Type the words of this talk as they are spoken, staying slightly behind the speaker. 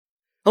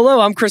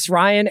Hello, I'm Chris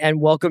Ryan, and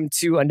welcome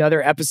to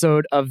another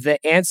episode of The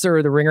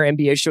Answer, the Ringer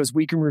NBA Show's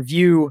Week in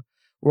Review,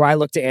 where I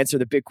look to answer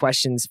the big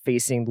questions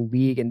facing the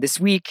league. And this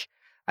week,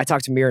 I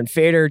talked to Mirin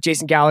Fader,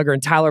 Jason Gallagher,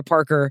 and Tyler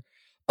Parker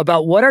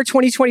about what our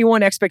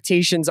 2021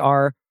 expectations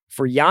are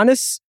for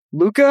Giannis,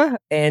 Luka,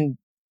 and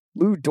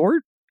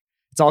Dort.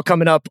 It's all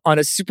coming up on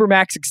a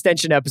Supermax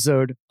extension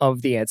episode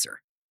of The Answer.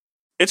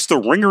 It's the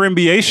Ringer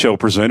NBA Show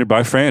presented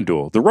by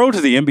FanDuel. The road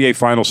to the NBA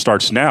Finals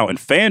starts now, and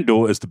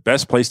FanDuel is the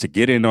best place to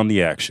get in on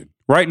the action.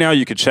 Right now,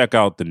 you can check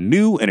out the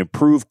new and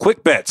improved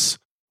Quick Bets,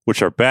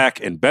 which are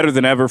back and better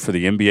than ever for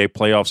the NBA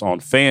playoffs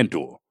on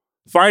FanDuel.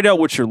 Find out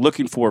what you're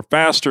looking for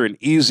faster and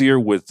easier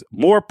with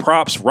more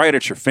props right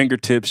at your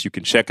fingertips. You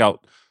can check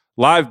out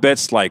live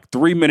bets like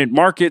 3-minute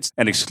markets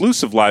and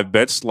exclusive live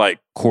bets like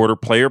quarter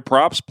player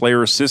props,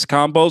 player assist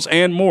combos,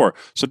 and more.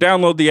 So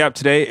download the app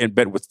today and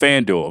bet with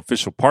FanDuel,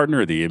 official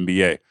partner of the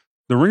NBA.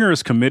 The Ringer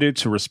is committed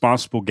to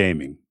responsible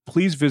gaming.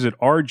 Please visit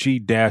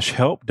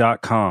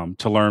rg-help.com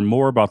to learn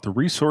more about the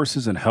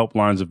resources and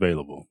helplines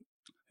available.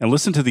 And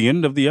listen to the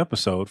end of the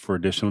episode for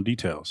additional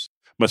details.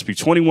 Must be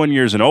 21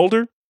 years and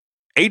older,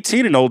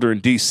 18 and older in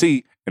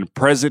D.C., and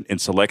present in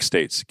select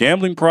states.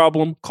 Gambling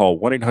problem? Call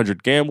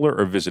 1-800-GAMBLER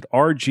or visit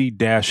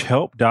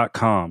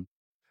rg-help.com.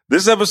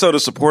 This episode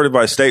is supported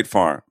by State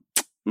Farm.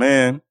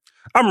 Man,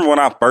 I remember when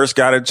I first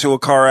got into a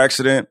car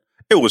accident,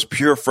 it was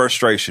pure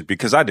frustration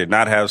because I did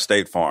not have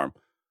State Farm.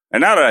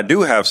 And now that I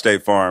do have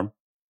State Farm,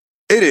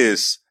 it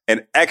is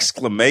an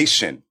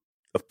exclamation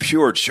of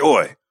pure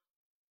joy.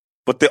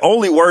 But the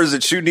only words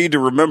that you need to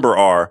remember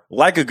are,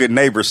 like a good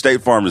neighbor,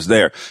 State Farm is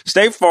there.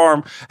 State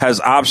Farm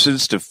has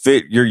options to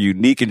fit your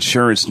unique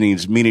insurance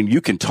needs, meaning you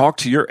can talk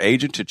to your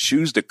agent to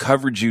choose the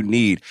coverage you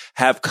need,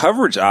 have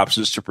coverage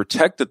options to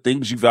protect the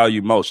things you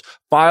value most,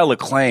 file a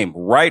claim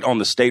right on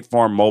the State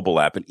Farm mobile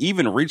app, and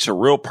even reach a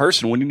real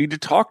person when you need to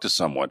talk to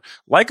someone.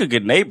 Like a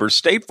good neighbor,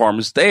 State Farm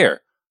is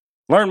there.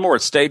 Learn more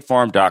at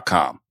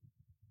statefarm.com.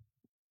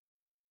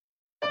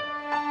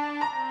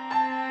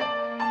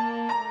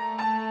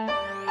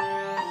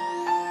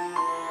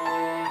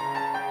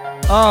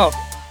 Oh,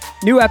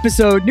 new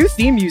episode, new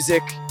theme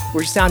music,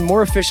 which sound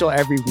more official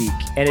every week.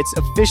 And it's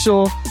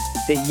official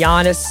that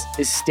Giannis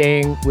is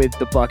staying with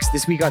the Bucks.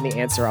 This week on The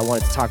Answer, I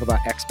wanted to talk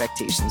about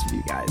expectations with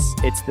you guys.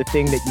 It's the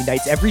thing that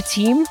unites every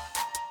team.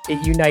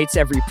 It unites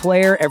every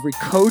player, every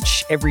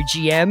coach, every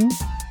GM,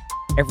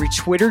 every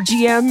Twitter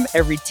GM,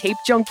 every tape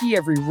junkie,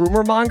 every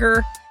rumor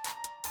monger,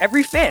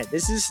 every fan.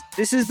 This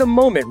is the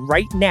moment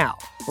right now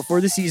before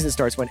the season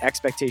starts when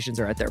expectations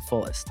are at their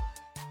fullest.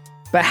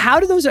 But how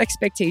do those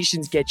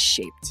expectations get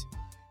shaped?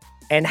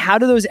 And how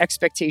do those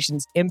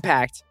expectations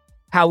impact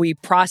how we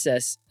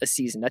process a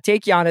season? Now,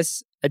 take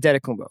Giannis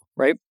Antetokounmpo,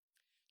 right?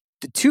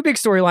 The two big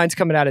storylines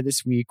coming out of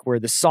this week were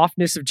the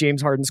softness of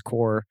James Harden's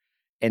core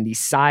and the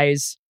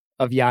size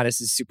of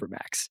Giannis's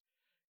supermax.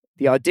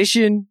 The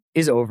audition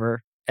is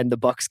over, and the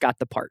Bucks got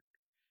the part.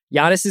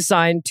 Giannis is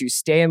signed to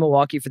stay in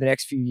Milwaukee for the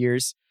next few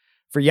years.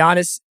 For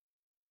Giannis,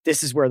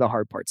 this is where the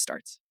hard part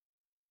starts.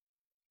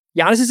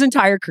 Giannis'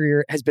 entire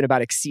career has been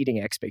about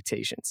exceeding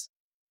expectations.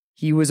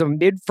 He was a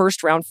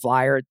mid-first round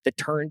flyer that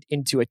turned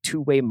into a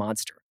two-way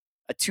monster,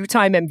 a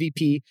two-time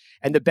MVP,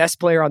 and the best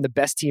player on the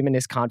best team in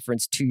his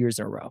conference 2 years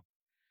in a row.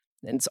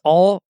 And it's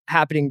all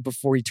happening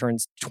before he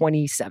turns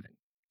 27.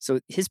 So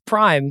his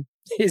prime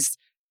is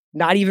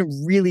not even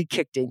really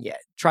kicked in yet.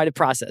 Try to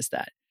process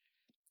that.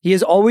 He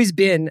has always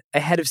been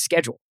ahead of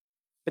schedule.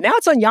 But now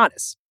it's on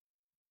Giannis.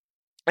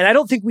 And I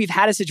don't think we've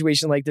had a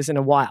situation like this in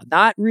a while.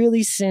 Not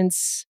really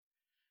since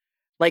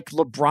like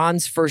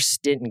LeBron's first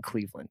stint in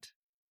Cleveland,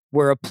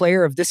 where a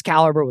player of this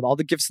caliber with all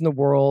the gifts in the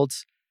world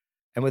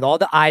and with all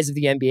the eyes of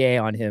the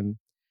NBA on him,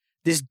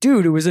 this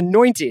dude who was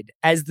anointed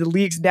as the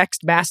league's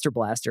next master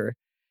blaster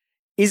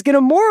is going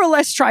to more or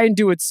less try and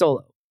do it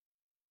solo.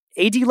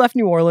 AD left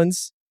New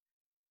Orleans.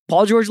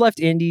 Paul George left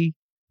Indy.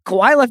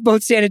 Kawhi left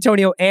both San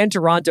Antonio and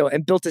Toronto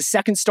and built a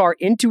second star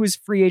into his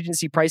free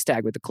agency price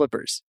tag with the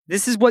Clippers.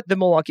 This is what the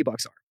Milwaukee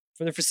Bucks are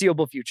for the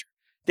foreseeable future.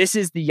 This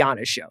is the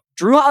Giannis show.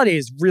 Drew Holiday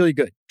is really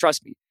good.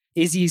 Trust me.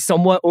 Is he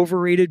somewhat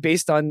overrated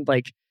based on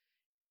like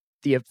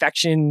the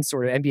affection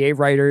sort of NBA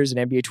writers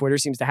and NBA Twitter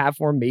seems to have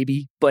for him?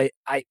 Maybe. But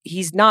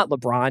he's not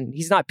LeBron.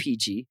 He's not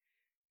PG.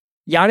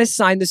 Giannis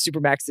signed the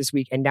Supermax this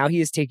week, and now he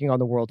is taking on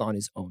the world on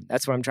his own.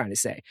 That's what I'm trying to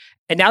say.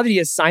 And now that he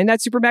has signed that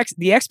Supermax,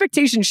 the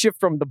expectations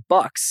shift from the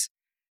Bucks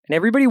and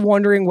everybody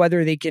wondering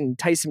whether they can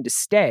entice him to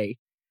stay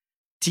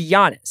to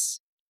Giannis.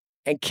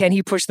 And can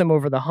he push them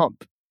over the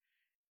hump?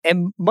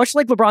 And much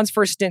like LeBron's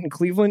first stint in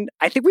Cleveland,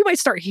 I think we might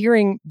start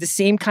hearing the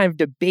same kind of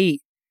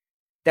debate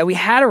that we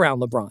had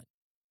around LeBron,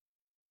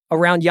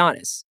 around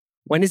Giannis.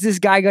 When is this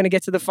guy going to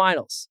get to the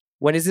finals?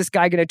 When is this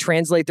guy going to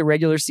translate the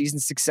regular season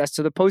success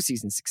to the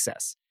postseason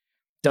success?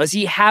 Does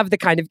he have the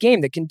kind of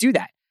game that can do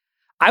that?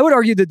 I would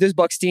argue that this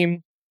Bucks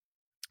team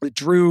with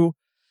Drew,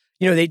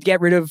 they'd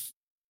get rid of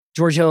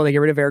George Hill, they get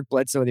rid of Eric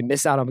Bledsoe, they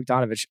miss out on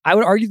Bogdanovich. I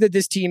would argue that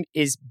this team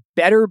is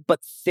better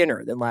but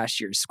thinner than last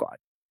year's squad.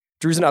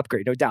 Drew's an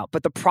upgrade, no doubt.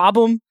 But the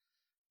problem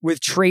with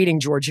trading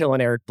George Hill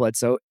and Eric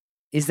Bledsoe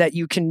is that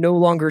you can no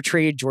longer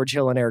trade George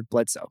Hill and Eric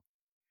Bledsoe.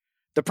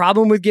 The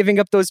problem with giving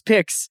up those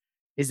picks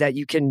is that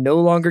you can no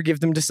longer give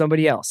them to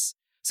somebody else.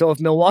 So if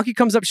Milwaukee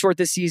comes up short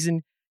this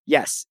season,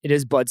 yes, it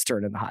is Bud's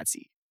turn in the hot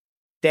seat.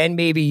 Then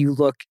maybe you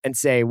look and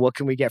say, what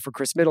can we get for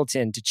Chris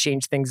Middleton to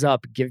change things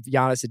up, give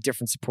Giannis a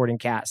different supporting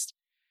cast?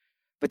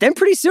 But then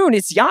pretty soon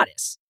it's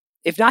Giannis.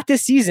 If not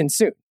this season,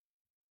 soon.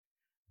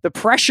 The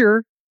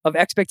pressure of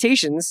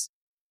expectations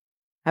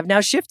have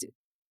now shifted.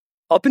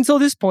 Up until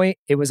this point,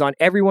 it was on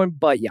everyone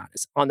but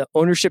Giannis, on the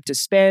ownership to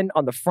spend,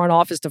 on the front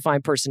office to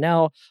find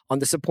personnel, on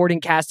the supporting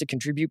cast to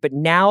contribute. But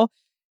now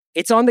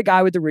it's on the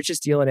guy with the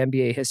richest deal in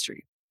NBA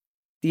history.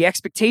 The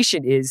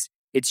expectation is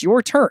it's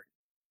your turn.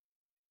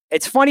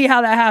 It's funny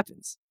how that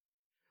happens.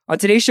 On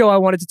today's show, I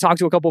wanted to talk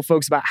to a couple of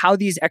folks about how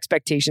these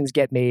expectations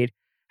get made,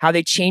 how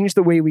they change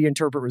the way we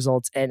interpret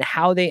results, and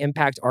how they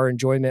impact our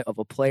enjoyment of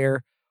a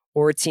player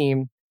or a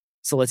team.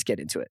 So let's get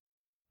into it.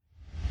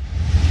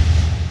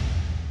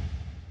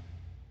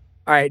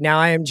 All right, now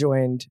I am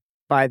joined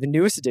by the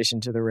newest addition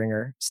to the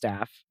Ringer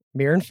staff,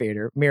 Mirin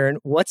Fader. Mirin,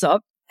 what's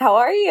up? How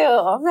are you?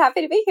 I'm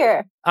happy to be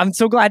here. I'm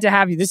so glad to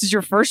have you. This is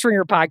your first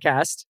Ringer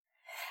podcast.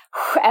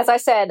 As I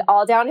said,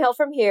 all downhill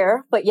from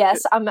here. But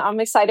yes, I'm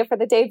excited for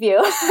the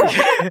debut.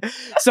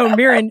 So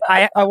Mirin,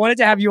 I wanted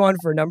to have you on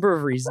for a number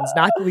of reasons,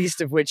 not the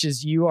least of which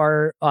is you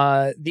are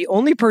the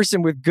only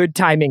person with good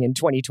timing in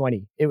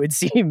 2020, it would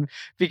seem,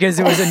 because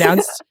it was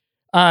announced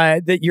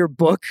that your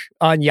book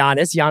on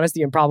Giannis,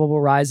 The Improbable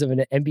Rise of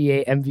an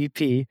NBA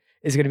MVP,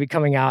 is going to be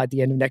coming out at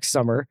the end of next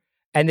summer.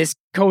 And this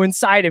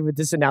coincided with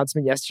this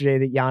announcement yesterday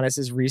that Giannis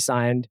is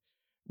re-signed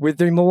with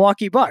the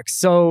Milwaukee Bucks.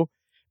 So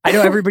I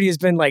know everybody has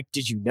been like,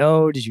 did you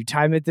know? Did you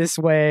time it this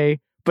way?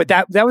 But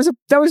that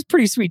was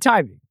pretty sweet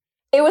timing.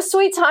 It was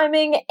sweet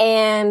timing.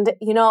 And,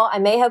 I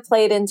may have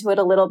played into it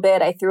a little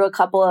bit. I threw a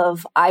couple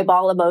of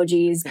eyeball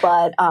emojis,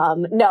 but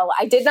no,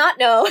 I did not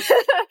know.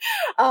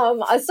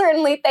 I'm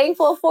certainly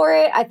thankful for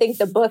it. I think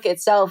the book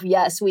itself,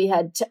 yes, we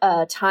had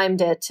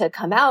timed it to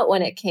come out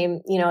when it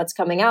came, it's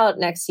coming out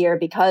next year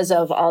because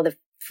of all the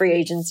free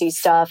agency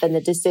stuff and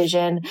the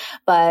decision,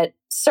 but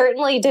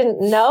certainly didn't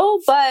know.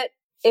 But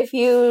if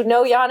you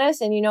know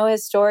Giannis and you know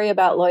his story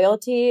about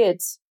loyalty,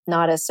 it's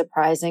not as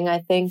surprising, I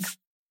think.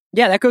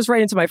 Yeah, that goes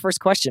right into my first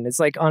question. It's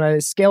like on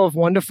a scale of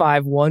 1 to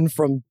 5,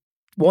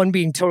 1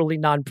 being totally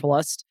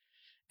nonplussed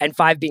and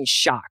 5 being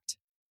shocked.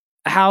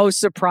 How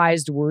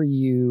surprised were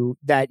you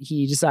that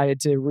he decided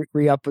to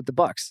re-up with the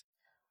Bucks?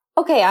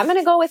 Okay, I'm going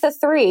to go with a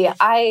 3.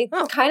 I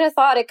kind of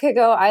thought it could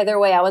go either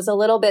way. I was a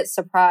little bit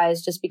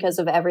surprised just because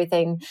of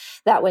everything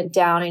that went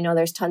down. I know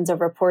there's tons of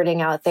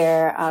reporting out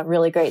there,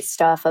 really great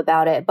stuff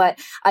about it. But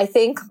I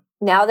think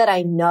now that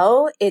I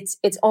know, it's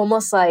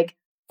almost like,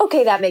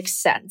 okay, that makes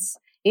sense.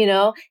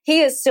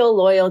 He is still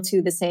loyal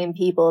to the same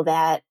people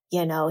that,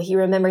 he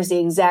remembers the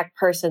exact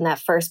person that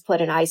first put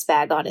an ice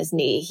bag on his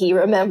knee. He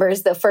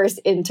remembers the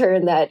first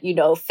intern that,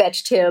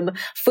 fetched him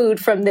food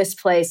from this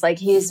place. Like,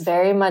 he is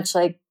very much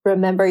like,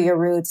 remember your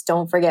roots,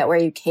 don't forget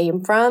where you came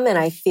from. And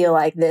I feel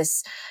like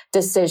this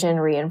decision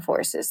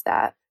reinforces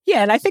that.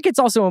 Yeah, and I think it's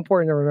also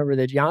important to remember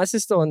that Giannis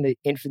is still in the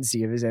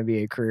infancy of his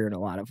NBA career in a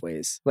lot of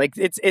ways. Like,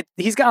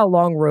 he's got a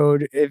long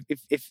road.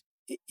 If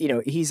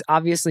he's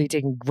obviously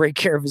taking great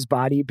care of his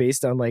body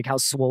based on like how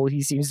swole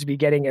he seems to be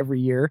getting every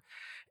year.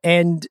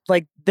 And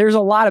like, there's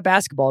a lot of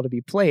basketball to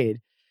be played.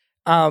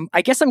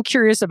 I guess I'm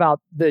curious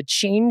about the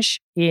change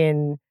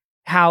in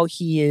how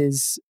he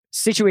is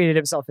situated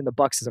himself in the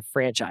Bucks as a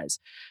franchise,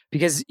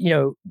 because,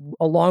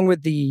 along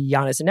with the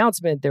Giannis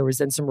announcement, there was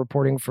then some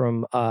reporting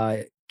from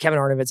Kevin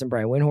Arnovitz and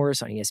Brian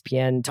Windhorst on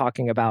ESPN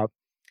talking about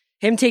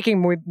him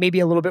taking maybe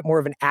a little bit more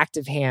of an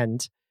active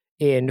hand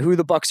in who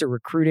the Bucks are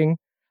recruiting,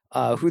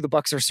 who the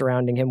Bucks are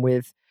surrounding him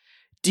with.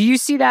 Do you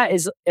see that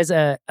as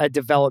a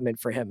development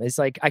for him? It's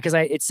like, because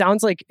it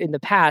sounds like in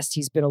the past,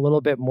 he's been a little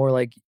bit more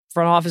like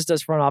front office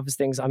does front office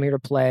things. I'm here to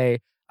play.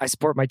 I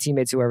support my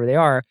teammates, whoever they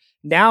are.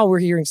 Now we're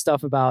hearing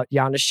stuff about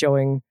Giannis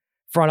showing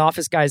front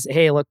office guys,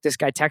 hey, look, this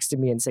guy texted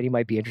me and said he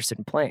might be interested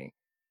in playing.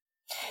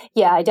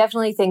 Yeah, I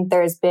definitely think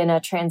there's been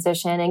a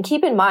transition. And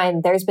keep in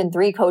mind, there's been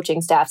 3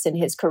 coaching staffs in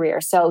his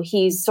career. So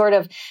he's sort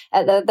of,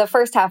 the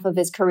first half of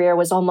his career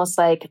was almost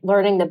like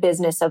learning the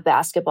business of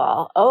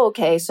basketball. Oh,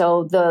 okay,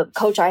 so the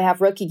coach I have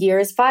rookie year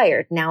is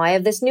fired. Now I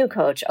have this new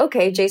coach.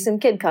 Okay, Jason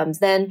Kidd comes,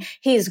 then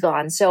he's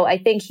gone. So I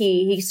think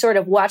he sort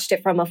of watched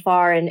it from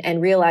afar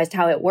and realized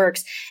how it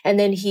works. And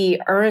then he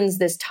earns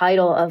this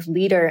title of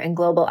leader and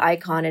global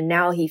icon. And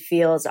now he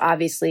feels,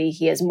 obviously,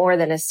 he has more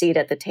than a seat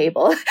at the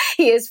table.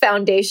 He is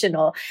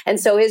foundational. And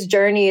so his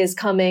journey is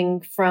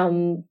coming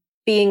from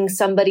being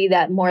somebody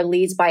that more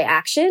leads by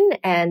action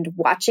and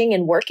watching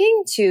and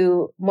working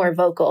to more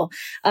vocal.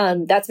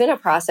 That's been a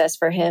process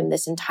for him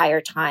this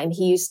entire time.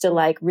 He used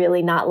to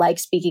really not like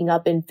speaking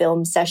up in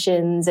film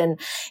sessions and,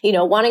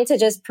 wanting to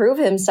just prove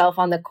himself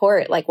on the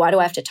court. Like, why do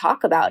I have to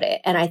talk about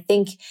it? And I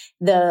think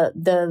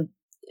the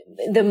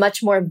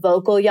much more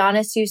vocal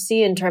Giannis you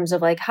see in terms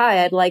of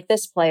hi, I'd like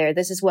this player.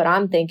 This is what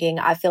I'm thinking.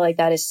 I feel like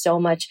that is so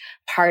much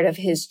part of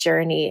his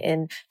journey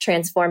in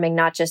transforming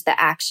not just the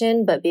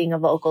action, but being a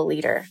vocal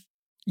leader.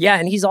 Yeah,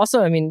 and he's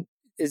also, I mean,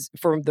 is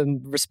from the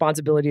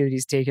responsibility that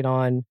he's taken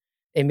on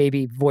and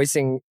maybe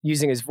using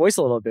his voice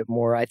a little bit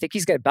more, I think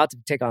he's about to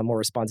take on more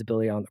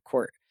responsibility on the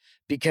court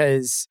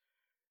because,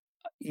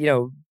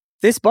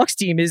 this Bucks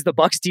team is the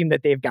Bucks team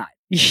that they've got.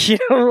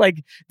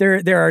 Like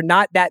there are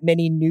not that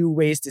many new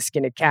ways to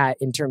skin a cat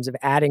in terms of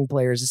adding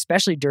players,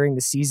 especially during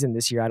the season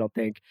this year, I don't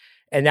think.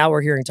 And now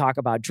we're hearing talk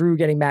about Drew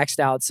getting maxed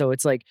out. So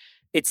it's like,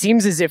 it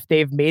seems as if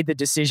they've made the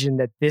decision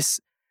that this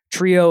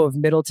trio of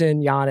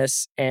Middleton,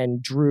 Giannis,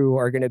 and Drew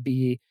are going to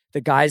be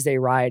the guys they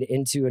ride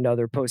into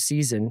another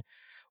postseason.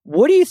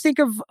 What do you think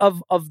of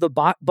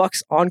the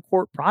Bucks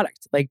on-court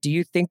product? Like, do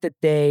you think that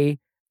they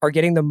are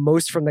getting the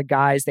most from the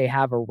guys they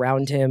have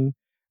around him?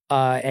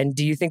 And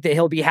do you think that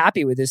he'll be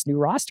happy with this new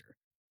roster?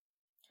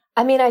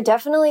 I mean, I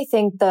definitely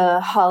think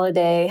the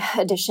holiday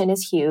addition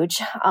is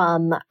huge.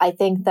 I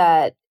think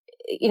that,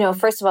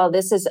 first of all,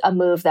 this is a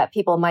move that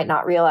people might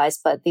not realize,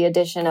 but the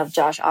addition of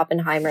Josh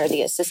Oppenheimer,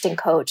 the assistant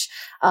coach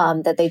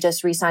that they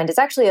just re-signed, is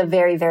actually a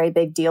very, very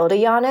big deal to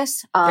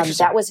Giannis.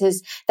 That was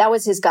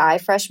his guy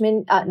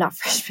not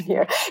freshman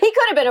year. He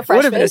could have been a freshman.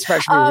 Would have been his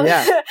freshman year,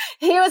 yeah.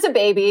 He was a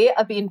baby,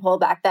 a beanpole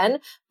back then.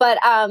 But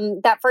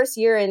that first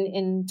year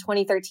in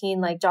 2013,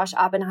 like Josh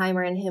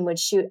Oppenheimer and him would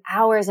shoot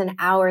hours and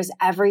hours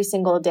every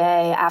single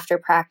day after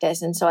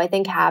practice. And so I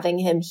think having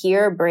him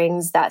here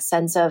brings that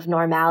sense of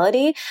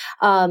normality.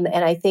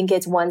 And I think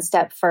it's one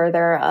step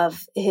further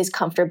of his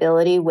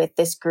comfortability with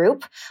this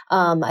group.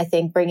 I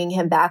think bringing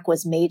him back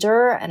was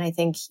major. And I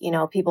think,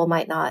 people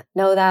might not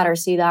know that or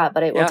see that,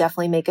 but it will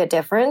definitely make a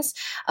difference.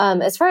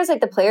 As far as like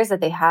the players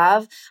that they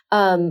have,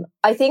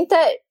 I think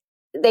that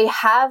they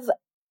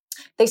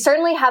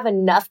certainly have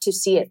enough to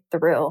see it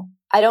through.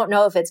 I don't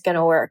know if it's going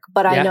to work,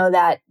 but I know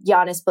that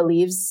Giannis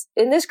believes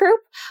in this group.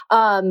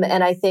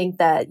 And I think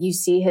that you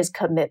see his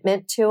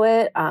commitment to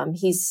it.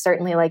 He's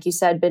certainly, like you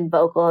said, been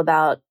vocal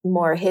about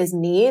more his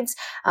needs.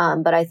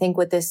 But I think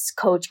with this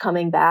coach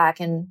coming back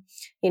and,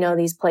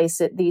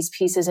 these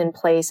pieces in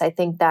place, I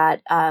think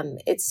that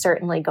it's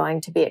certainly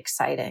going to be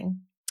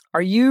exciting.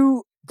 Are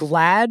you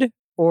glad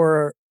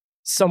or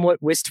somewhat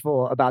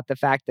wistful about the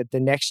fact that the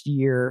next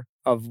year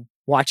of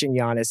watching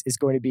Giannis is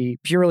going to be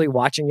purely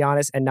watching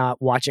Giannis and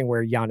not watching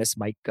where Giannis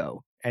might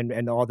go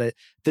and all the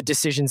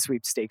decision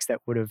sweepstakes that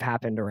would have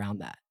happened around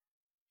that?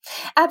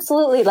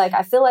 Absolutely. Like,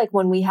 I feel like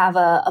when we have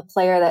a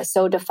player that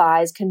so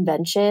defies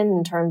convention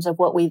in terms of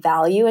what we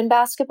value in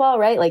basketball,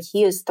 right? Like,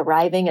 he is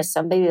thriving as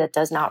somebody that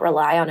does not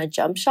rely on a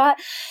jump shot.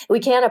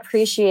 We can't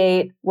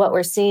appreciate what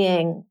we're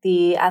seeing,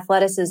 the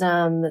athleticism,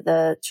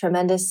 the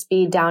tremendous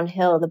speed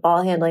downhill, the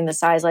ball handling, the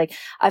size. Like,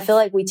 I feel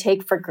like we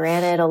take for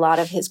granted a lot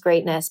of his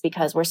greatness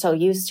because we're so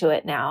used to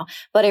it now.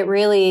 But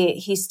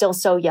he's still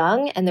so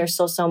young and there's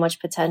still so much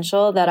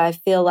potential that I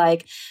feel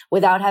like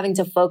without having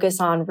to focus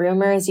on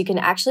rumors, you can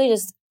actually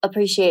just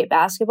appreciate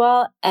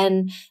basketball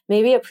and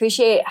maybe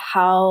appreciate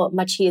how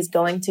much he is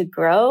going to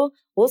grow.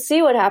 We'll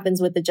see what happens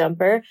with the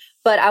jumper,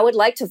 but I would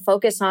like to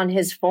focus on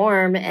his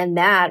form and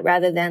that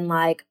rather than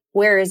like,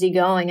 where is he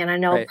going? And I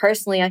know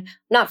personally, I'm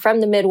not from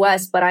the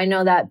Midwest, but I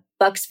know that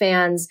Bucks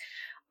fans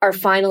are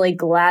finally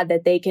glad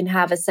that they can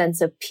have a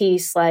sense of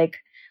peace. Like,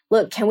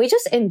 look, can we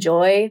just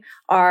enjoy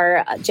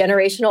our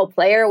generational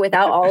player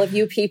without all of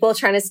you people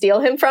trying to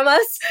steal him from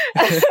us?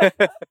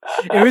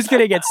 It was going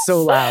to get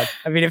so loud.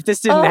 I mean, if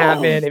this didn't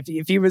happen,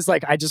 if he was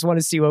like, I just want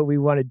to see what we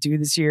want to do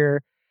this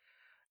year,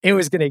 it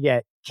was going to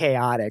get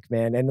chaotic,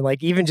 man. And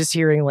like, even just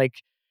hearing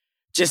like,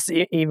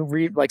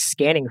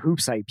 scanning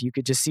Hoops Hype, you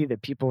could just see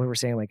that people were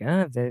saying like,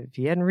 if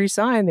he hadn't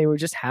re-signed, they would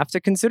just have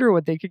to consider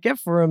what they could get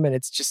for him. And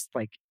it's just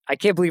like, I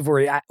can't believe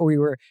we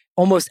were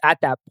almost at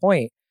that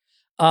point.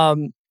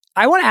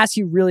 I want to ask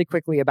you really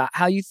quickly about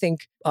how you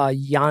think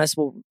Giannis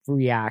will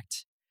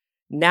react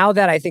now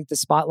that I think the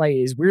spotlight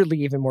is weirdly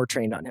even more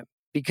trained on him,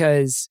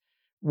 because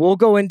we'll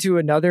go into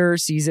another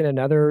season,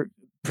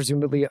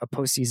 presumably a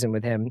postseason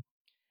with him.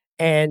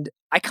 And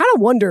I kind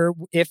of wonder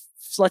if,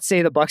 let's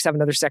say the Bucks have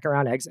another second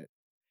round exit,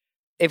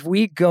 if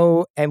we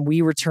go and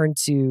we return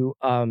to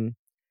kind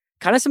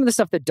of some of the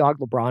stuff that dogged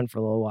LeBron for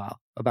a little while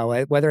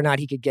about whether or not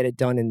he could get it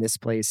done in this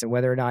place and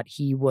whether or not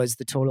he was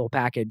the total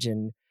package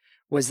and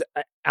was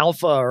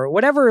alpha or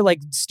whatever,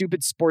 like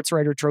stupid sports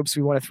writer tropes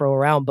we want to throw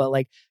around. But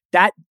like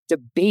that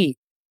debate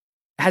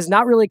has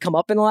not really come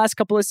up in the last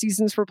couple of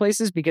seasons for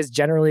places because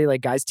generally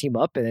like guys team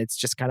up and it's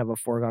just kind of a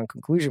foregone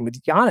conclusion.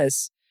 With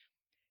Giannis,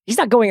 he's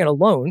not going it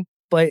alone,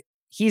 but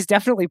he's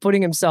definitely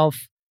putting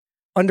himself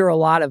under a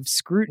lot of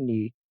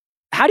scrutiny.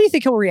 How do you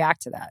think he'll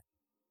react to that?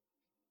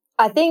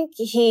 I think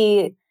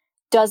he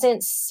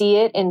doesn't see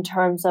it in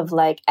terms of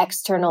like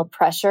external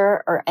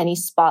pressure or any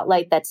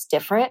spotlight that's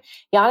different.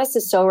 Giannis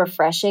is so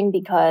refreshing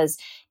because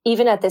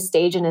even at this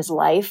stage in his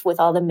life, with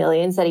all the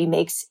millions that he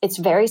makes, it's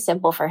very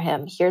simple for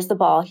him. Here's the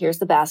ball, here's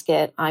the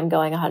basket, I'm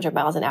going 100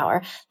 miles an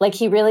hour. Like,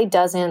 he really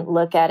doesn't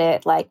look at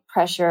it like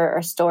pressure or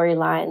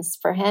storylines.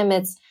 For him,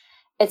 it's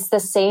the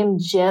same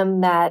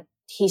gym that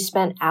he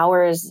spent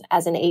hours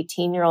as an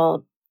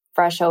 18-year-old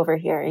fresh over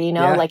here,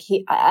 like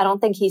I don't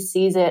think he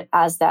sees it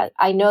as that.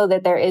 I know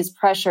that there is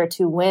pressure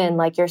to win,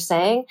 like you're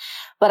saying,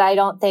 but I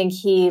don't think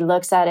he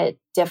looks at it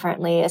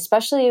differently,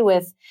 especially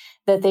with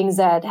the things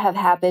that have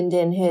happened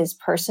in his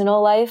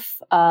personal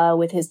life,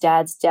 with his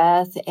dad's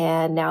death,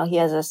 and now he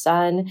has a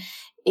son.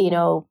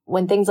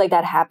 When things like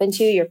that happen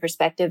to you, your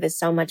perspective is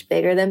so much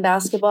bigger than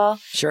basketball.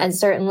 Sure. And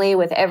certainly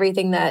with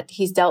everything that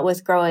he's dealt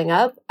with growing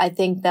up, I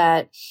think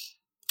that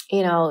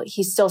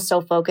he's still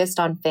so focused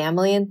on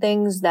family and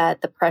things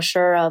that the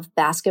pressure of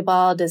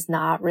basketball does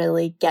not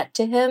really get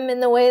to him in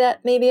the way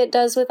that maybe it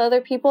does with other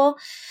people.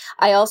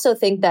 I also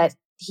think that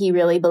he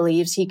really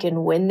believes he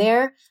can win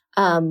there.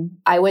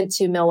 I went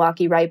to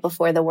Milwaukee right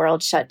before the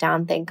world shut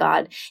down, thank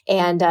God.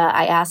 And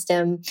I asked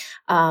him,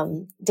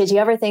 did you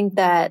ever think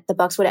that the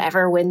Bucks would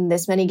ever win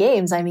this many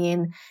games? I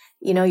mean,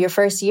 your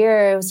first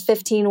year, it was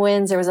 15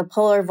 wins. There was a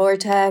polar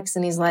vortex.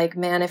 And he's like,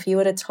 man, if you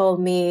would have told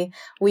me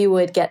we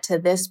would get to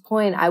this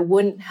point, I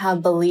wouldn't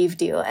have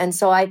believed you. And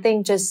so I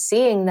think just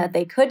seeing that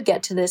they could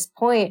get to this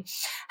point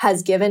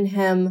has given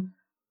him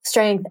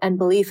strength and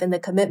belief in the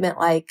commitment.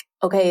 Like,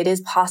 okay, it is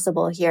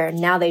possible here.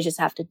 Now they just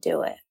have to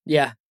do it.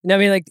 Yeah. I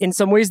mean, like in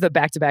some ways, the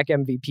back-to-back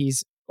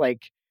MVPs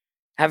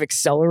have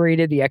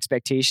accelerated the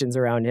expectations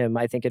around him,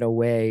 I think, in a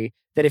way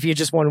that if he had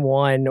just won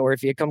one, or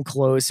if he had come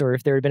close, or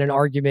if there had been an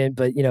argument,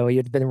 but, he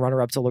had been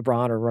runner-up to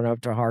LeBron or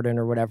runner-up to Harden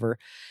or whatever,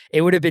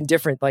 it would have been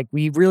different. Like,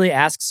 we really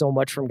ask so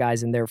much from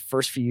guys in their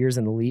first few years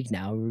in the league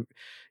now,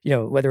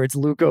 whether it's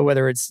Luka,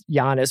 whether it's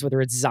Giannis,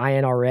 whether it's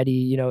Zion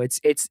already,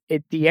 it's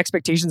the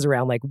expectations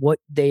around like what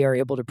they are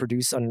able to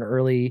produce in an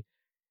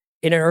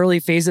early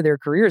phase of their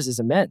careers is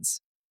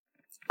immense.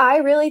 I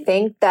really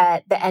think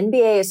that the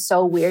NBA is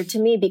so weird to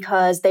me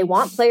because they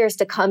want players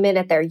to come in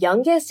at their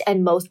youngest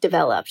and most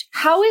developed.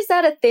 How is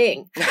that a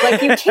thing? Like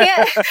you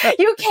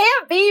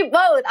can't be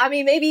both. I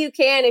mean, maybe you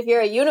can if you're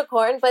a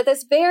unicorn, but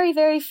there's very,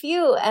 very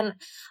few. And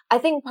I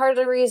think part of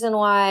the reason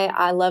why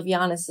I love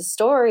Giannis'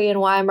 story and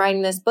why I'm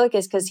writing this book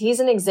is because he's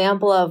an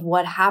example of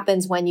what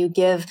happens when you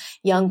give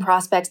young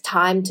prospects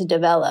time to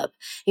develop.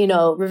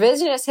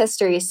 Revisionist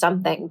history is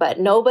something, but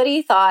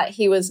nobody thought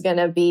he was going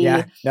to be,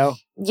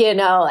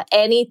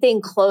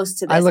 anything close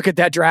to this. I look at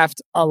that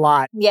draft a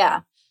lot. Yeah.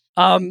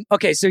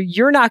 Okay, so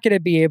you're not going to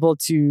be able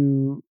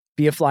to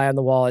be a fly on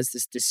the wall as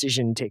this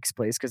decision takes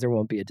place because there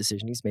won't be a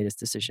decision. He's made his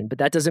decision, but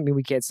that doesn't mean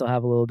we can't still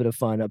have a little bit of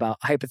fun about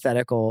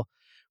hypothetically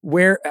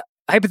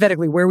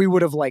where we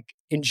would have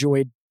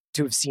enjoyed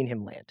to have seen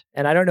him land.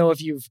 And I don't know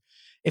if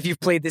you've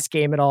played this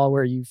game at all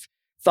where you've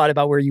thought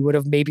about where you would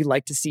have maybe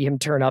liked to see him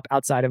turn up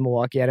outside of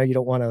Milwaukee. I know you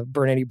don't want to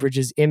burn any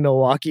bridges in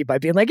Milwaukee by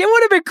being like, it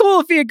would have been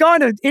cool if he had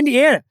gone to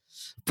Indiana.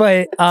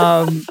 But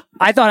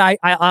I thought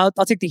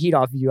I'll take the heat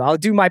off of you. I'll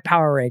do my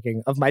power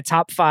ranking of my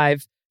top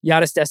 5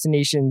 Giannis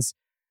destinations.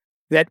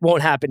 That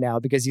won't happen now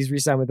because he's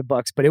re-signed with the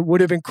Bucks, but it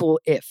would have been cool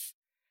if.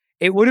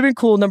 It would have been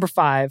cool, number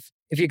 5,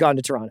 if he had gone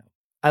to Toronto.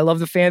 I love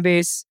the fan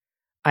base.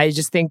 I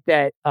just think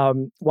that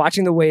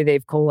watching the way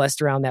they've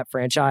coalesced around that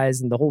franchise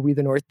and the whole We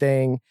the North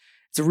thing,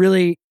 it's a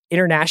really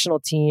international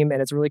team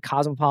and it's a really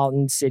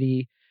cosmopolitan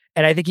city.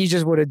 And I think he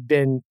just would have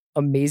been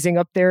amazing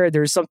up there.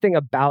 There's something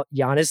about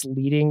Giannis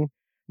leading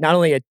not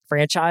only a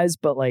franchise,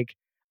 but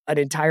an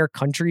entire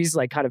country's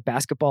kind of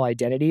basketball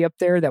identity up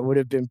there that would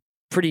have been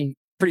pretty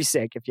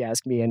sick, if you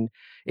ask me. And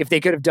if they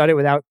could have done it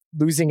without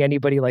losing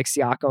anybody like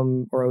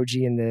Siakam or OG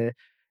in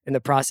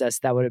the process,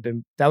 that would have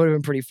been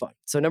pretty fun.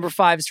 So number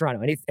 5 is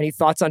Toronto. Any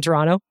thoughts on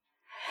Toronto?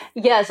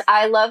 Yes,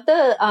 I love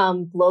the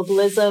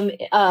globalism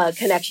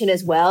connection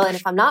as well. And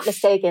if I'm not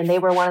mistaken, they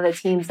were one of the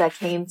teams that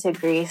came to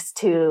Greece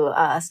to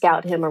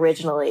scout him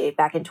originally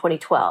back in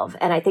 2012.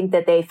 And I think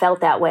that they felt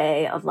that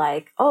way of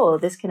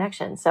this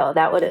connection. So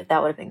that would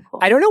have been cool.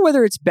 I don't know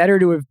whether it's better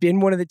to have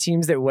been one of the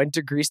teams that went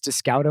to Greece to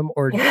scout him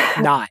or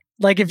not.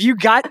 If you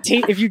got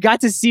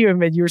to see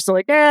him and you were still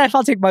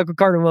I'll take Michael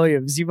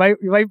Carter-Williams, you might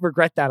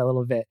regret that a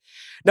little bit.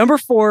 Number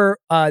 4,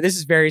 this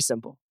is very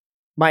simple.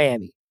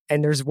 Miami.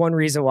 And there's one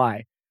reason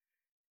why.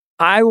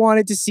 I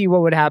wanted to see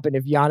what would happen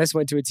if Giannis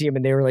went to a team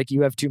and they were like,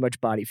 you have too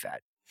much body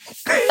fat.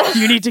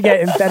 You need to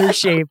get in better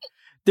shape.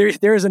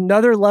 There's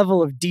another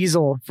level of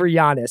diesel for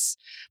Giannis.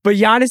 But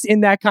Giannis in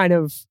that kind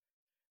of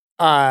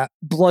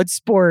blood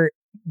sport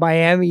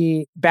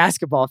Miami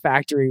basketball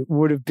factory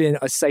would have been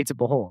a sight to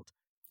behold.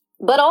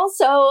 But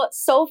also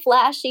so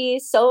flashy,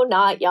 so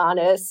not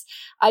Giannis.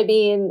 I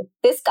mean,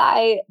 this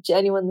guy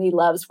genuinely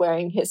loves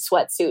wearing his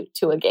sweatsuit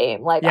to a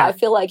game. I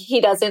feel like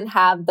he doesn't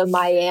have the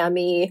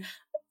Miami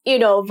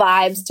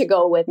vibes to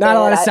go with not it. a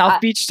lot of South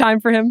Beach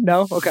time for him.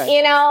 No.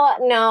 Okay.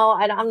 No,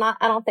 I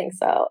don't think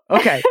so.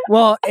 Okay.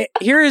 Well,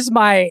 here is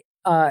my,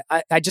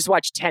 I just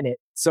watched Tenet.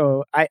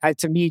 So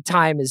to me,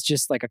 time is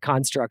just like a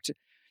construct.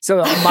 So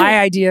my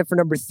idea for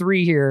number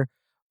 3 here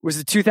was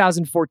the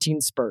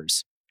 2014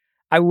 Spurs.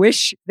 I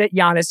wish that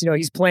Giannis,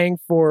 he's playing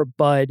for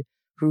Bud,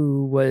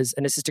 who was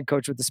an assistant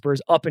coach with the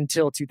Spurs up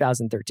until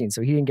 2013.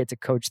 So he didn't get to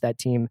coach that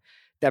team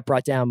that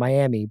brought down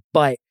Miami.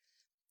 But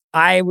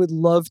I would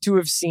love to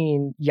have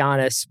seen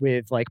Giannis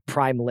with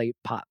prime late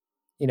pop.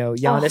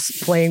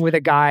 Giannis playing with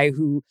a guy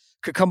who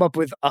could come up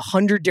with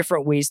 100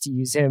 different ways to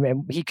use him,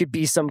 and he could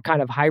be some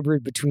kind of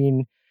hybrid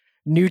between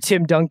new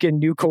Tim Duncan,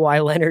 new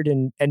Kawhi Leonard,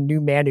 and new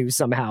Manu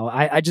somehow.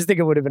 I just think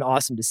it would have been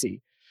awesome to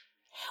see.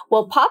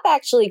 Well, Pop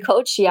actually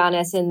coached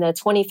Giannis in the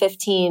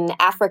 2015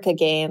 Africa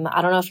game.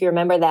 I don't know if you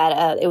remember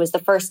that. It was the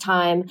first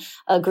time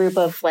a group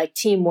of like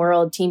Team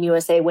World, Team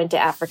USA went to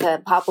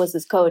Africa. Pop was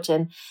his coach,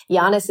 and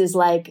Giannis is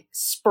like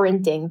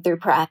sprinting through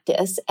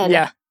practice.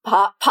 And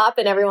Pop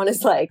and everyone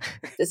is like,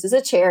 this is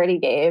a charity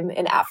game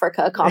in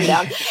Africa. Calm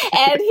down.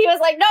 And he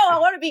was like, no, I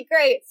want to be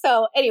great.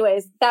 So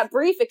anyways, that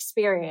brief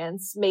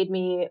experience made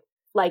me,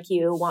 like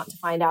you, want to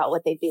find out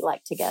what they'd be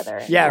like together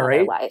in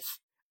their life.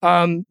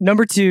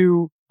 Number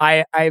two,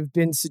 I've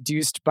been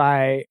seduced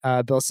by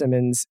Bill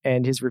Simmons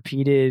and his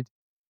repeated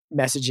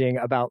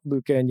messaging about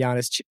Luka and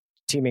Giannis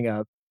teaming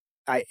up.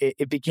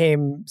 It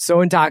became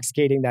so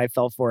intoxicating that I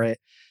fell for it.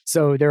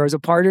 So there was a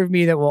part of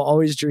me that will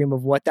always dream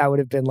of what that would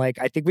have been like.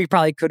 I think we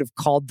probably could have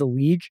called the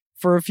league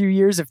for a few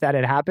years if that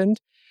had happened.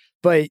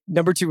 But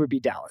number two would be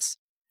Dallas.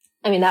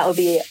 I mean, that would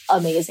be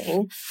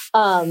amazing.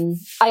 I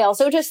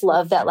also just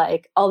love that,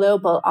 like, although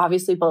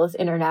obviously both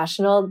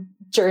international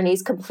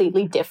journeys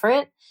completely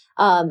different.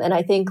 And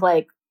I think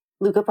like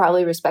Luka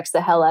probably respects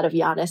the hell out of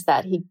Giannis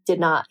that he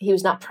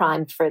was not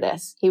primed for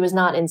this. He was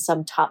not in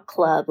some top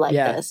club like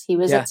this. He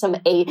was at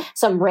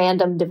some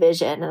random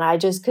division. And I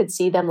just could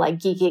see them like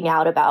geeking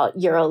out about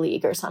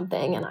EuroLeague or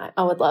something. And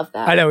I would love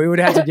that. I know, we would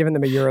have to give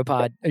them a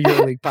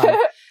EuroLeague pod.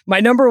 My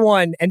number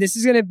one, and this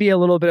is going to be a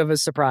little bit of a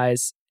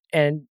surprise,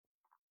 and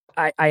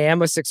I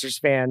am a Sixers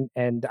fan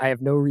and I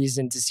have no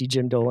reason to see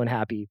Jim Dolan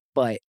happy,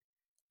 but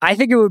I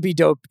think it would be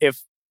dope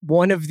if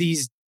one of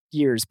these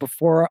years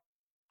before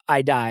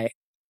I die,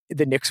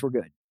 the Knicks were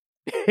good.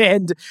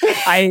 And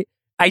I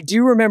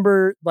do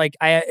remember, like,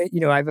 I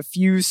have a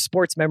few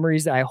sports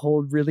memories that I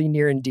hold really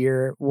near and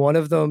dear. One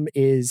of them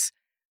is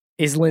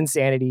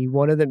Linsanity.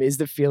 One of them is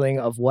the feeling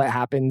of what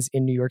happens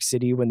in New York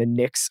City when the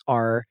Knicks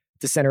are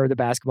the center of the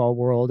basketball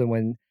world, and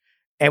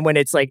when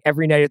it's like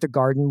every night at the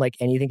Garden, like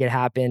anything could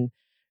happen.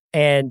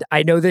 And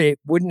I know that it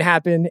wouldn't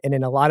happen, and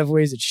in a lot of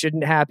ways it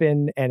shouldn't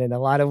happen, and in a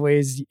lot of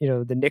ways,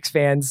 the Knicks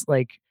fans,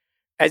 like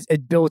as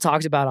Bill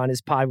talks about on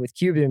his pod with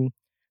Cuban,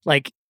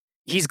 like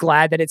he's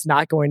glad that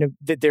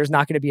that there's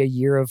not going to be a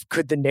year of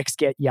could the Knicks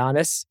get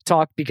Giannis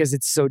talk because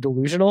it's so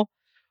delusional.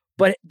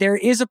 But there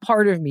is a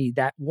part of me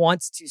that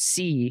wants to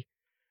see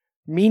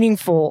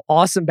meaningful,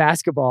 awesome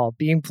basketball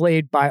being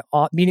played by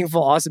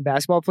meaningful, awesome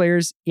basketball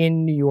players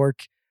in New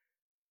York,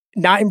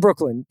 not in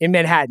Brooklyn, in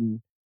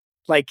Manhattan.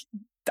 Like,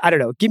 I don't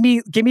know, give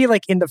me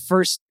like in the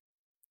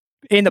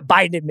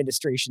Biden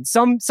administration,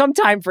 some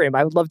time frame.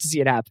 I would love to see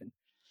it happen.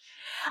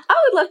 I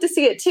would love to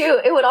see it too.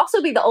 It would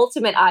also be the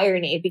ultimate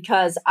irony,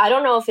 because I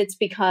don't know if it's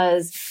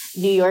because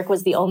New York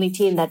was the only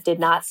team that did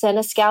not send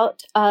a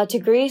scout to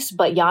Greece,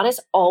 but Giannis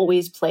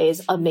always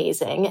plays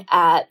amazing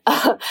at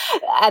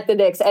the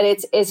Knicks. And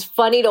it's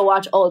funny to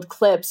watch old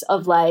clips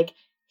of like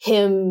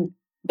him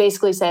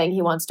basically saying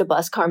he wants to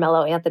bust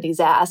Carmelo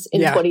Anthony's ass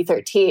in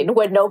 2013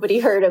 when nobody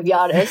heard of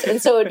Giannis.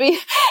 And so it would be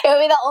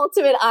the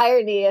ultimate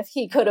irony if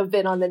he could have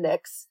been on the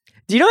Knicks.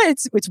 Do you know,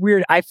 it's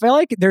weird. I feel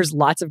like there's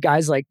lots of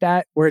guys like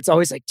that where it's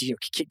always like, dude,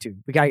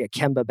 we got to get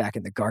Kemba back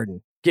in the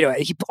Garden.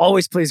 He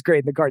always plays great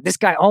in the Garden. This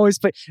guy always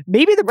plays.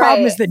 Maybe the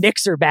problem is the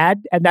Knicks are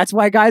bad, and that's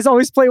why guys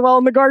always play well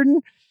in the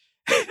Garden.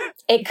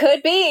 It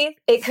could be.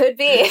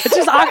 It's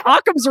just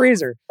Occam's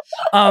razor.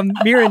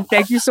 Mirin,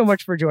 thank you so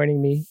much for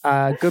joining me.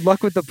 Good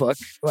luck with the book.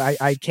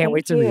 I can't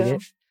wait to read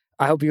it.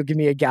 I hope you'll give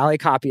me a galley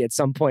copy at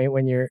some point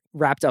when you're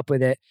wrapped up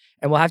with it,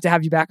 and we'll have to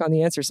have you back on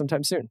The Answer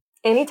sometime soon.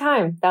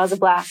 Anytime. That was a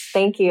blast.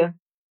 Thank you.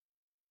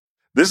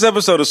 This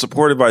episode is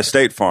supported by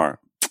State Farm.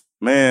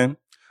 Man,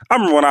 I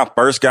remember when I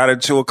first got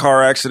into a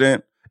car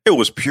accident, it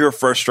was pure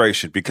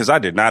frustration because I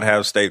did not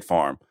have State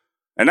Farm.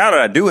 And now that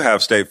I do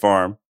have State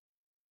Farm,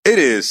 it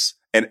is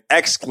an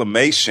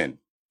exclamation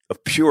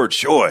of pure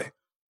joy.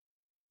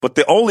 But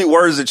the only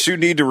words that you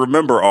need to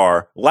remember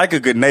are, like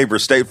a good neighbor,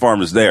 State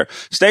Farm is there.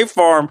 State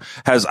Farm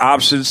has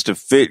options to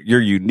fit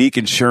your unique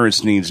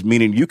insurance needs,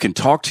 meaning you can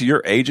talk to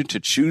your agent to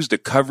choose the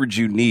coverage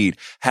you need,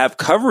 have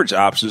coverage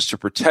options to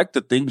protect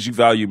the things you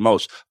value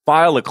most,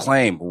 file a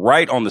claim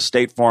right on the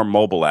State Farm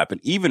mobile app,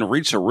 and even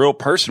reach a real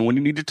person when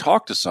you need to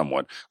talk to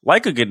someone.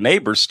 Like a good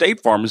neighbor,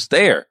 State Farm is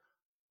there.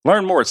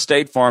 Learn more at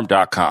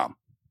statefarm.com.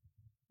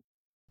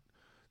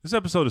 This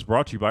episode is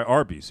brought to you by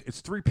Arby's. It's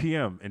 3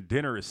 p.m. and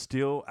dinner is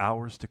still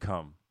hours to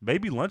come.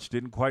 Maybe lunch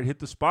didn't quite hit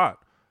the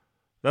spot.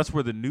 That's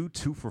where the new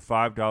 2 for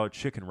 $5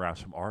 chicken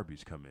wraps from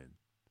Arby's come in.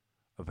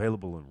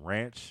 Available in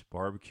ranch,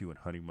 barbecue, and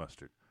honey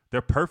mustard.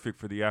 They're perfect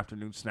for the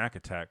afternoon snack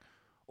attack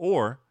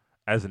or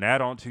as an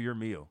add-on to your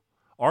meal.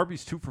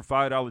 Arby's 2 for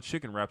 $5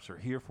 chicken wraps are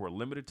here for a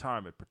limited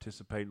time at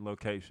participating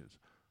locations.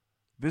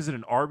 Visit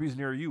an Arby's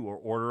near you or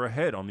order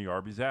ahead on the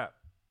Arby's app.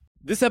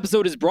 This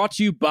episode is brought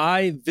to you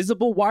by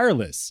Visible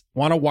Wireless.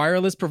 Want a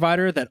wireless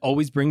provider that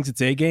always brings its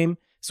A game?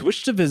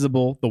 Switch to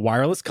Visible, the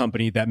wireless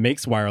company that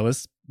makes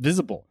wireless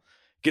visible.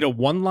 Get a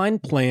one-line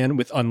plan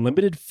with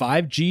unlimited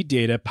 5G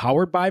data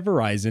powered by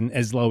Verizon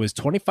as low as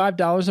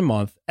 $25 a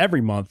month,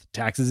 every month,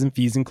 taxes and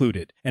fees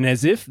included. And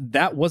as if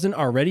that wasn't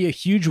already a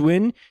huge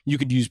win, you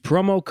could use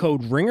promo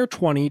code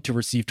RINGER20 to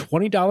receive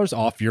 $20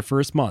 off your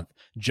first month,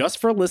 just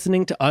for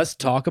listening to us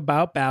talk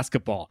about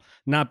basketball.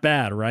 Not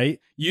bad, right?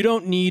 You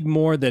don't need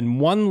more than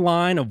one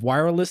line of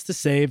wireless to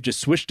save. Just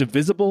switch to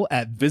Visible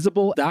at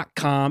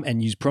Visible.com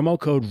and use promo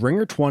code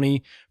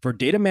RINGER20 for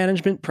data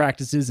management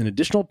practices and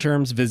additional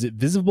terms. Visit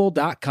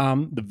Visible.com.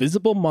 The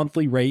Visible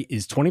monthly rate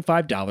is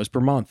 $25 per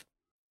month.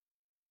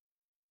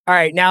 All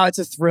right, now it's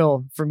a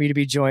thrill for me to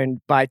be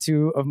joined by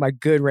two of my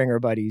good Ringer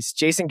buddies.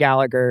 Jason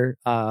Gallagher,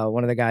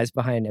 one of the guys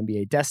behind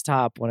NBA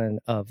Desktop, one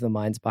of the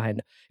minds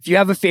behind... If you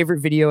have a favorite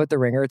video at The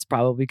Ringer, it's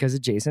probably because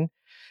of Jason.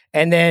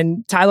 And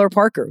then Tyler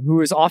Parker,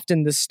 who is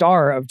often the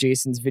star of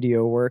Jason's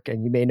video work,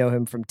 and you may know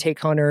him from Take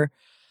Hunter,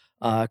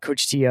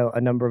 Coach T,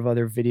 a number of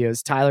other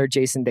videos. Tyler,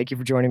 Jason, thank you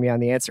for joining me on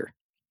The Answer.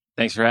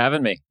 Thanks for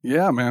having me.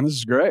 Yeah, man, this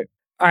is great.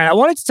 All right, I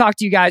wanted to talk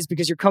to you guys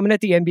because you're coming at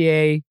the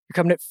NBA, you're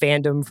coming at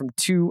fandom from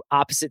two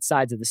opposite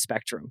sides of the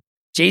spectrum.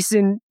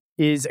 Jason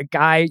is a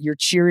guy you're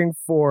cheering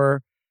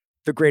for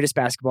the greatest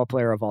basketball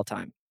player of all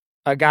time.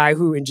 A guy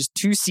who in just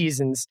 2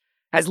 seasons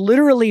has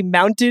literally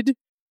mounted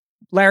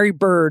Larry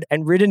Bird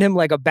and ridden him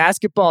like a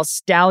basketball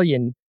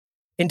stallion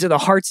into the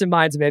hearts and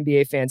minds of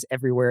NBA fans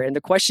everywhere. And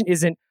the question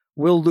isn't,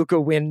 will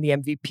Luka win the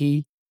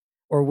MVP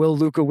or will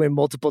Luka win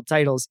multiple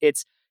titles?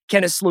 It's,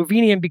 can a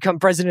Slovenian become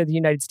president of the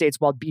United States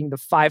while being the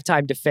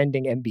 5-time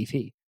defending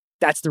MVP?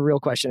 That's the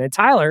real question. And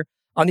Tyler,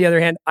 on the other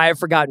hand, I have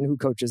forgotten who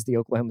coaches the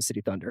Oklahoma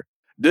City Thunder.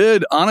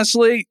 Dude,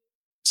 honestly,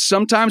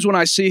 sometimes when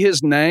I see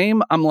his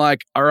name, I'm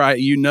like, all right,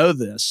 you know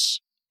this.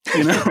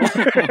 You know?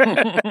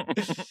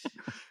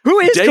 Who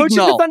is Daignault. coaching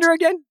the Thunder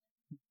again?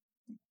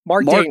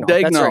 Mark Daignault.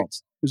 That's Daignault.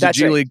 right. Who's a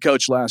G League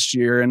coach last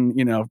year. And,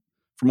 you know,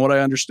 from what I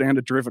understand,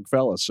 a terrific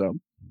fella.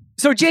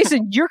 So,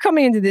 Jason, you're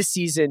coming into this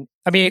season.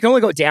 I mean, it can only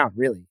go down,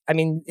 really. I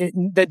mean,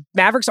 the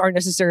Mavericks aren't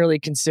necessarily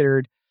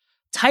considered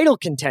title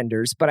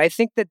contenders, but I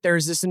think that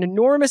there's an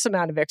enormous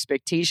amount of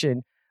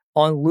expectation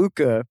on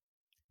Luka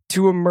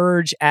to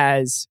emerge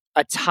as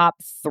a top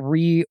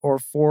 3 or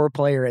 4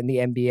 player in the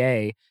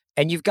NBA.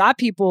 And you've got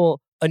people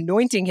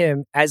anointing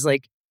him as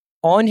like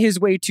on his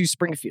way to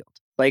Springfield.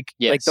 Like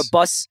the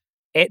bus,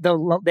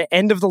 the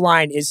end of the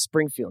line is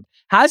Springfield.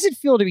 How does it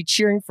feel to be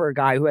cheering for a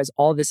guy who has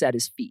all this at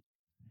his feet?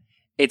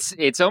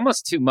 It's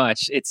almost too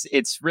much.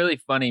 It's really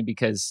funny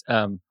because,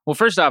 well,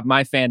 first off,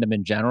 my fandom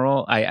in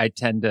general, I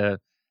tend to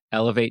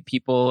elevate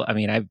people. I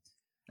mean, I've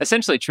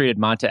essentially treated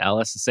Monta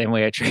Ellis the same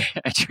way I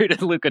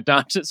treated Luka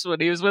Doncic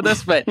when he was with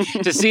us, but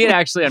to see it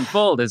actually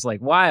unfold is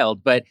like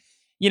wild. But,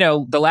 you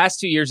know, the last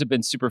 2 years have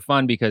been super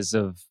fun because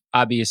of,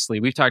 obviously,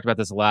 we've talked about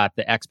this a lot,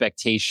 the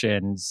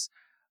expectations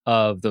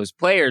of those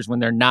players when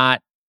they're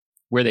not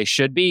where they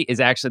should be is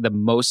actually the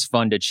most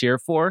fun to cheer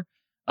for.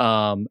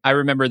 I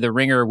remember the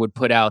Ringer would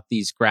put out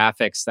these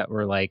graphics that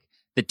were like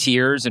the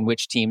tiers in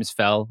which teams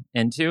fell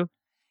into.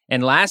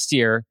 And last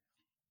year,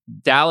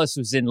 Dallas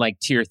was in like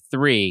tier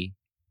 3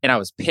 and I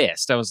was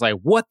pissed. I was like,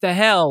 what the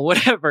hell,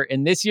 whatever.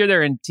 And this year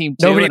they're in team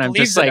 2. Nobody and I'm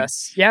just like,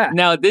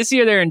 now this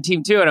year they're in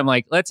team 2. And I'm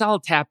like, let's all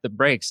tap the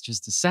brakes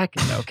just a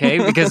second. Okay.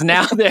 Because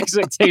now the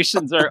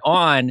expectations are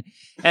on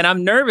and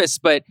I'm nervous.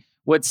 But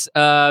what's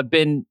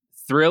been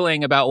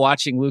thrilling about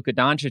watching Luka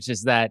Doncic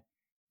is that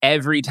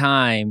every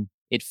time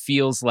it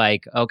feels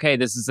like, okay,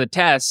 this is a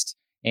test.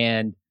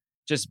 And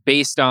just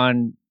based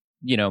on,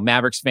 you know,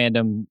 Mavericks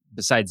fandom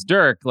besides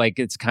Dirk, like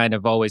it's kind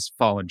of always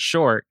fallen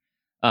short.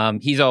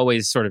 He's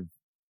always sort of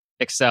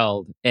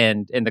excelled.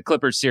 And the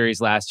Clippers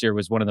series last year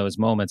was one of those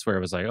moments where it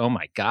was like, oh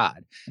my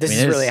God. This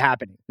is really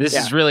happening. This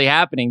is really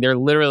happening. They're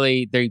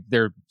literally,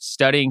 they're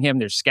studying him.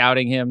 They're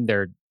scouting him.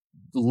 They're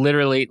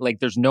literally like,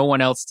 there's no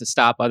one else to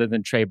stop other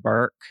than Trey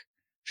Burke.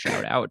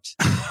 Shout out.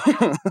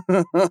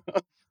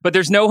 But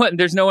there's no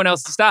one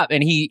else to stop.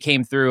 And he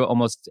came through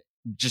almost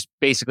just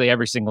basically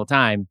every single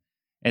time.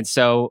 And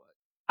so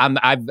I'm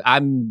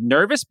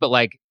nervous, but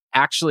like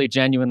actually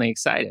genuinely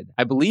excited.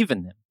 I believe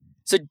in them.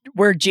 So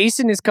where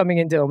Jason is coming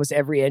into almost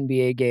every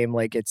NBA game,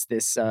 like it's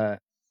this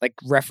like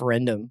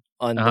referendum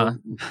on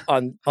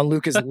on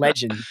Luka's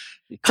legend.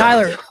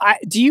 Tyler,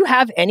 do you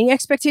have any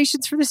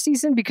expectations for this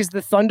season? Because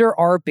the Thunder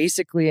are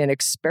basically an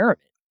experiment.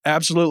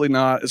 Absolutely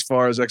not as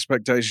far as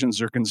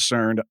expectations are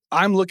concerned.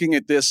 I'm looking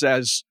at this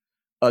as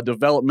a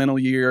developmental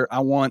year. I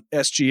want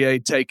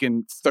SGA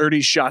taking 30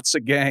 shots a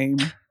game.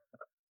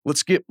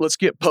 Let's get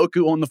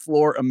Poku on the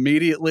floor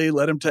immediately.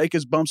 Let him take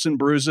his bumps and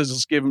bruises.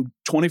 Let's give him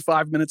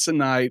 25 minutes a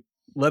night.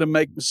 Let him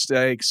make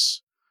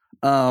mistakes.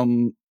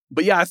 But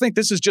yeah, I think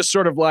this is just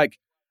sort of like,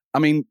 I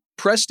mean,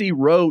 Presti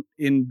wrote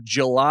in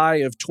July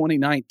of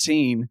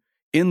 2019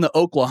 in the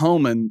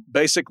Oklahoman,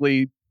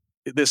 basically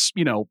this,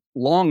 you know,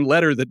 long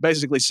letter that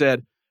basically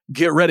said,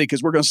 get ready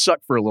because we're going to suck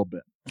for a little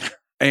bit.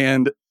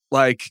 And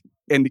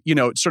you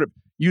know, sort of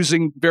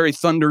using very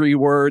thundery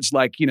words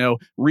like, you know,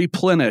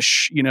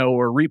 replenish, you know,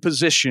 or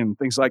reposition,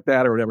 things like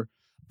that or whatever.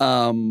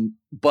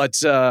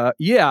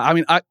 Yeah, I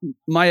mean,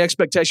 my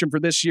expectation for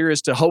this year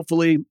is to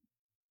hopefully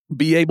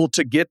be able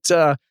to get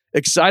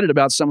excited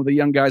about some of the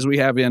young guys we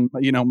have in.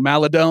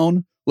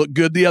 Maladone looked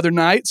good the other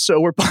night, so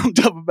we're pumped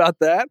up about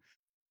that.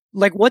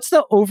 Like, what's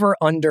the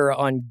over/under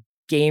on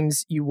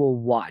games you will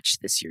watch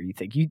this year? You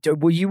think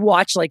will you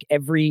watch like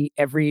every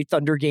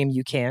Thunder game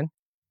you can?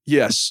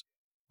 Yes,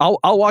 I'll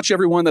watch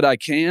every one that I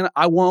can.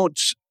 I won't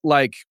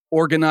like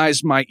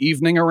organize my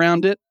evening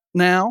around it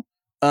now.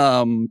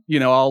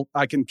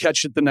 I can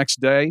catch it the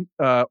next day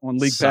on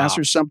League Pass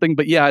or something.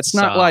 But yeah, it's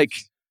not like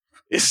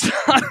it's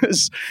not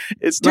as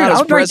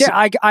right there.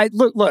 I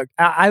look.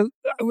 I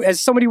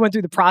as somebody who went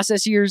through the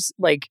process years,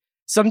 like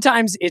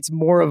sometimes it's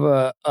more of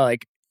a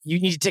like you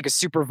need to take a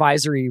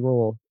supervisory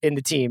role in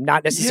the team,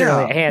 not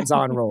necessarily a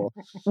hands-on role.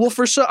 Well,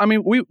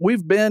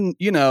 we've been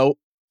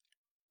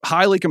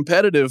highly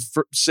competitive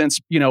since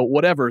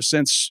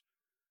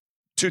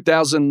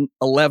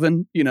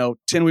 2011.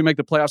 10 we make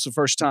the playoffs the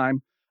first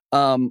time.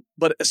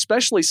 But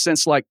especially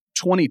since like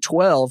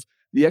 2012,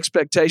 the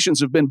expectations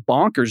have been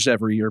bonkers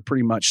every year,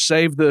 pretty much.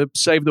 Save the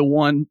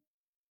one,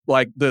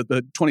 like the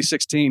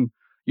 2016,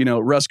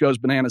 Russ goes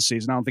bananas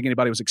season. I don't think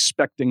anybody was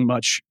expecting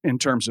much in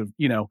terms of,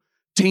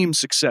 team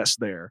success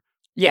there.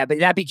 Yeah, but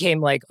that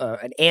became like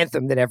an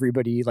anthem that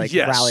everybody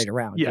rallied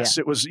around. Yes,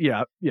 it was.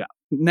 Yeah.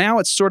 Now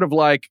it's sort of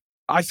like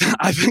I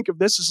think of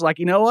this as like,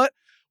 you know what?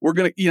 We're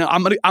gonna,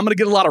 I'm gonna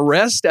get a lot of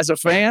rest as a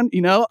fan.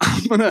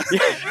 I'm gonna,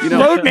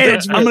 load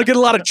management. I'm gonna get a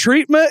lot of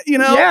treatment.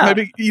 Maybe,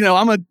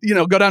 I'm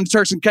gonna, go down to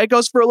Turks and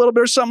Caicos for a little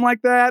bit or something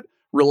like that.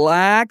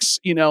 Relax.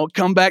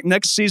 Come back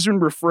next season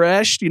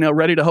refreshed.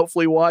 Ready to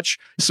hopefully watch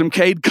some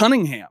Cade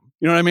Cunningham.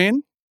 You know what I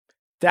mean?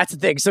 That's the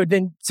thing. So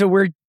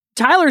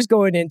Tyler's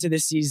going into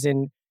this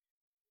season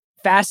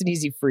fast and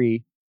easy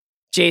free.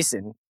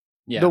 Jason,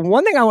 the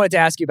one thing I wanted to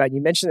ask you about, you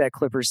mentioned that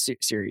Clippers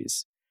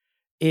series,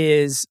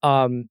 is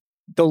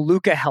the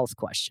Luka health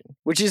question,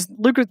 which is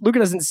Luka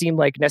doesn't seem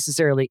like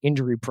necessarily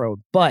injury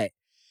prone, but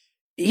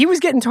he was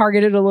getting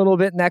targeted a little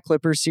bit in that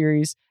Clippers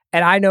series.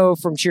 And I know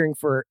from cheering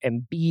for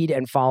Embiid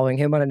and following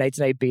him on a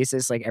night-to-night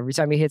basis, like every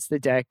time he hits the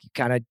deck, you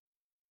kind of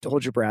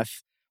hold your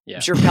breath. Yeah.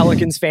 I'm sure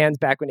Pelicans fans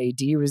back when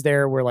AD was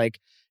there were like,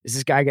 is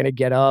this guy going to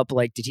get up?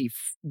 Like, did he,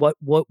 what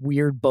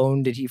weird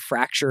bone did he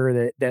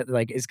fracture that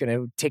like is going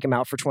to take him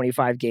out for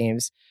 25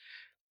 games?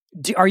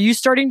 Are you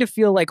starting to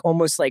feel like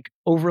almost like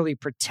overly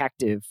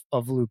protective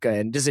of Luka,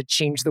 and does it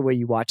change the way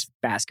you watch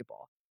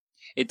basketball?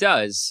 It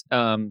does,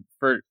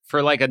 for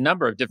like a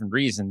number of different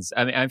reasons.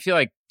 I mean, I feel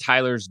like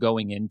Tyler's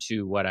going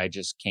into what I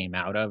just came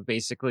out of,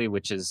 basically,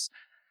 which is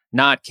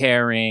not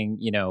caring,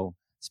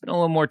 spend a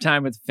little more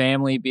time with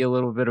family, be a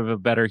little bit of a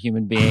better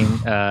human being,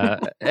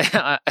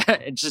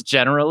 just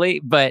generally.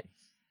 But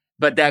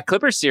that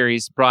Clippers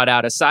series brought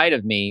out a side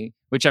of me,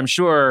 which I'm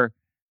sure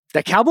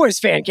the Cowboys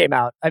fan came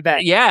out, I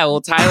bet. Yeah, well,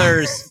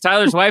 Tyler's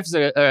wife's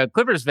a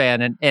Clippers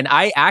fan, and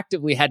I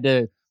actively had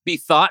to be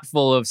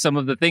thoughtful of some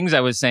of the things I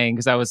was saying,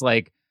 because I was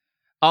like,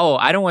 oh,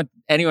 I don't want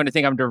anyone to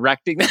think I'm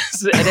directing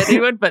this at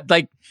anyone, but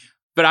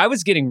I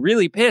was getting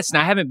really pissed,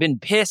 and I haven't been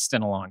pissed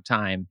in a long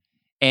time.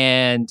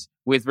 And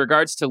with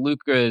regards to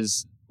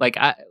Luka's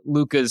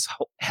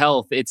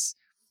health,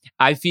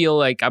 I feel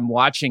like I'm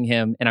watching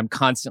him and I'm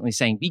constantly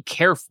saying, be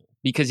careful,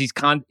 because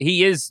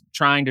he is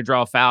trying to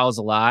draw fouls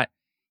a lot.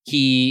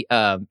 He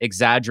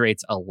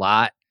exaggerates a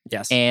lot.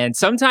 Yes. And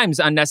sometimes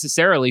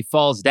unnecessarily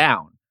falls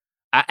down,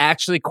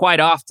 actually quite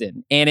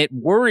often. And it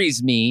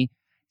worries me,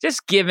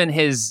 just given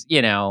his,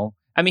 I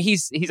mean,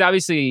 he's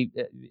obviously,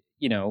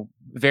 he's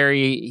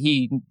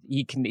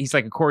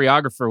like a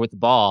choreographer with the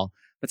ball.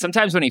 But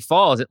sometimes when he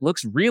falls, it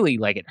looks really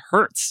like it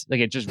hurts. Like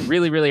it just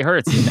really, really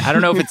hurts. And I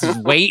don't know if it's his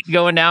weight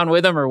going down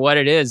with him or what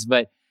it is,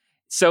 but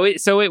so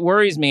it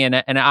worries me.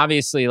 And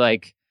obviously,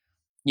 like,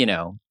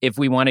 if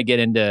we want to get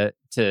into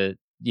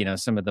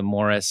some of the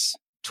Morris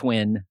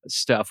twin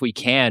stuff, we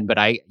can. But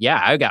I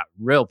got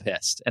real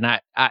pissed, and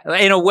I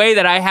in a way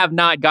that I have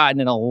not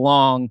gotten in a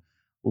long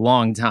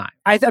time.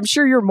 I'm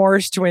sure your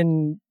Morris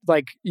twin,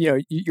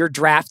 your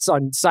drafts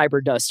on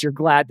Cyberdust, you're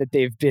glad that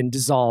they've been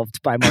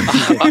dissolved by Mark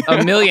Cuban.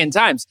 a million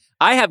times.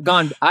 I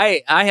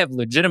have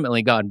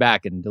legitimately gone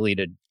back and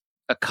deleted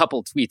a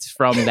couple tweets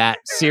from that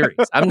series.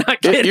 I'm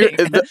not kidding.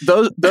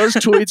 Those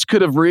tweets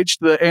could have reached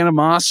the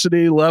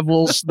animosity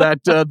levels that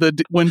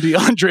when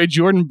DeAndre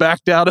Jordan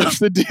backed out of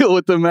the deal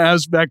with the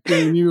Mavs back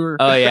then. You were.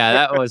 Oh yeah,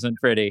 that wasn't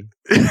pretty.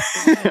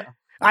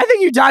 I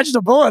think you dodged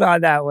a bullet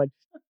on that one.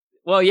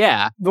 Well,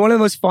 yeah. One of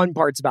the most fun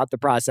parts about the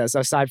process,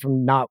 aside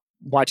from not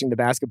watching the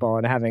basketball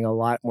and having a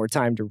lot more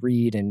time to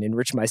read and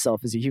enrich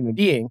myself as a human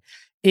being,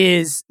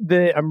 is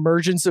the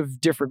emergence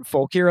of different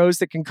folk heroes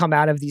that can come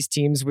out of these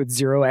teams with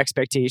zero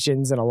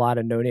expectations and a lot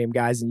of no-name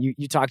guys. And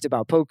you talked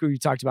about Poku, you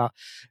talked about,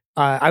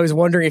 I was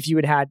wondering if you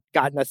had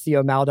gotten a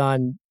Theo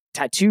Maledon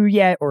tattoo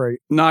yet, or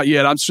not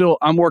yet.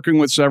 I'm working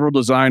with several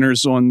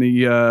designers on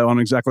on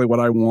exactly what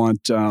I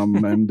want.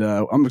 And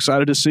I'm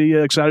excited to see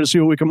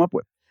what we come up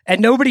with. And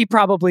nobody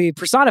probably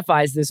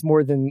personifies this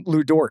more than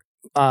Lou Dort,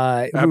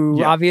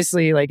 who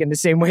obviously, like in the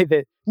same way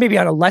that maybe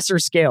on a lesser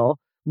scale,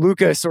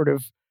 Luka sort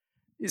of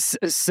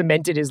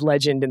cemented his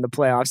legend in the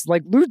playoffs.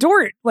 Like Lou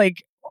Dort,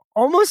 like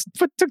almost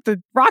took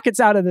the Rockets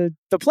out of the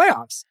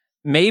playoffs.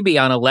 Maybe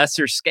on a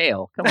lesser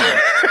scale. Come on.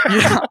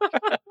 Yeah.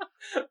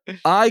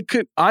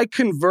 I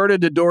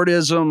converted to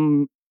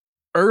Dortism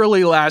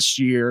early last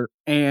year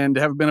and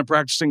have been a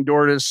practicing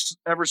Dortist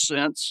ever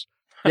since.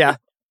 Yeah.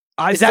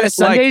 Is that a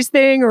Sundays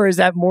thing, or is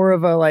that more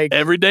of a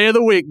every day of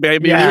the week,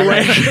 baby?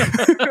 Yeah.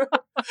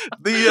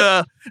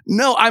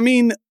 No, I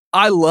mean,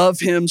 I love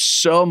him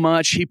so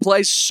much. He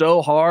plays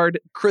so hard.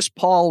 Chris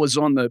Paul was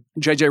on the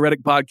JJ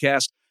Redick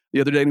podcast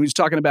the other day, and he was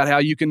talking about how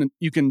you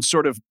can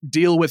sort of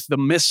deal with the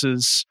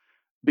misses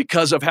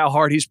because of how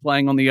hard he's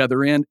playing on the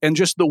other end, and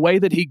just the way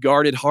that he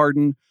guarded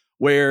Harden,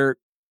 where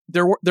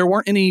there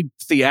weren't any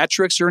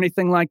theatrics or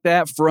anything like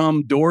that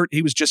from Dort.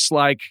 He was just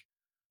like,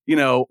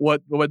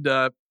 what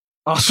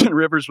Austin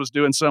Rivers was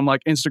doing some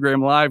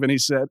Instagram Live, and he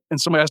said,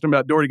 and somebody asked him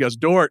about Dort. He goes,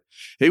 Dort,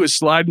 he was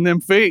sliding them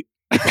feet.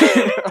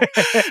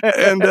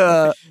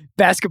 And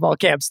basketball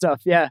camp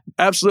stuff. Yeah,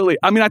 absolutely.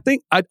 I mean,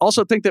 I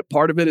also think that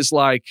part of it is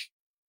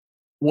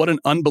what an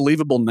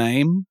unbelievable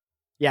name.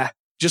 Yeah.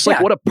 Just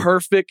what a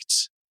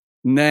perfect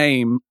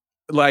name,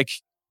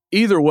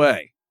 either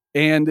way.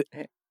 And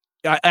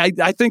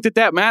I think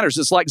that matters.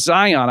 It's like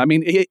Zion. I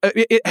mean,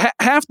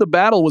 half the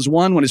battle was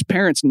won when his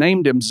parents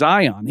named him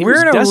Zion.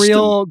 We're in a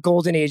real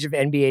golden age of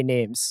NBA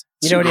names.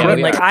 You know what I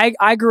mean?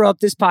 I grew up,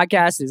 this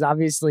podcast is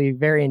obviously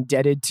very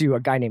indebted to a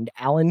guy named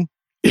Allen.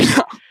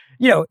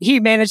 He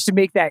managed to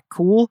make that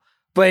cool,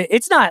 but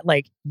it's not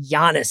like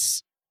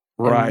Giannis,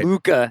 and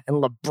Luka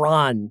and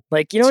LeBron.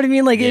 You know what I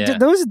mean?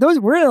 Those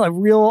we're in a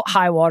real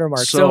high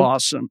watermark. So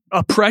awesome.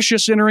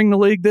 Precious entering the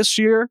league this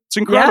year. It's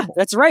incredible.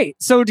 Yeah, that's right.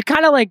 So to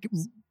kind of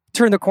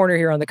turn the corner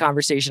here on the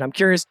conversation, I'm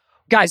curious,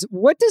 guys,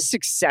 what does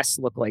success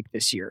look like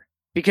this year?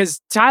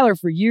 Because Tyler,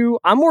 for you,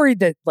 I'm worried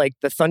that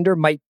the Thunder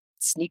might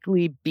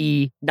sneakily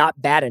be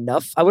not bad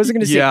enough. I wasn't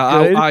going to say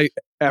good. I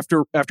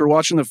after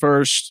watching the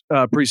first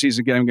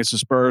preseason game against the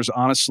Spurs,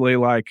 honestly,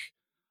 I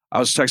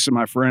was texting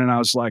my friend and I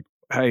was like,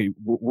 hey,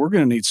 we're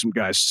going to need some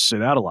guys to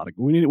sit out a lot.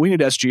 We need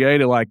SGA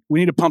to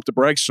we need to pump the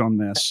brakes on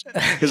this.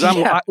 Because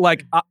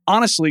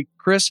honestly,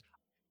 Chris,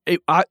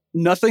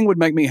 nothing would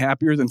make me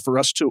happier than for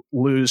us to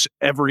lose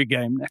every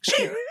game next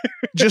year.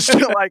 Just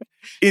to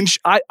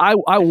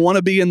I want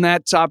to be in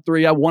that top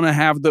 3. I want to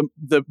have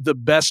the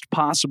best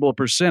possible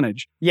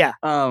percentage. Yeah.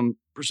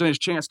 Percentage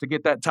chance to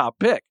get that top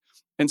pick.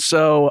 And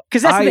so,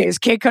 because that's the thing is,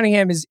 Cade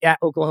Cunningham is at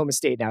Oklahoma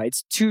State now.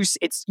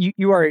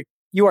 You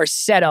are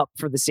set up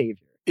for the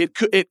savior.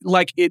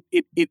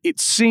 It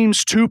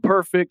seems too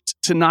perfect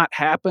to not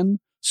happen.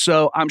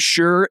 So I'm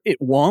sure it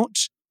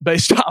won't,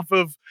 based off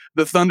of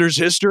the Thunder's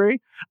history.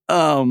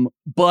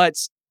 But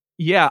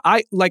yeah,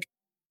 I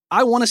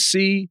want to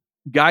see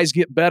guys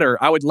get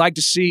better. I would like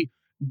to see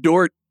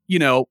Dort,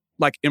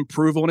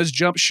 improve on his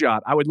jump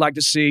shot. I would like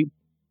to see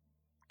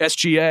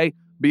SGA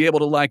be able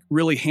to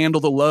really handle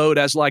the load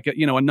as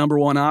a number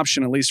one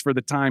option, at least for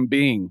the time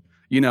being.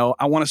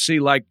 I want to see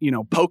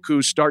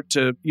Poku start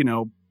to,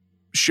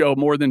 show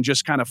more than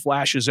just kind of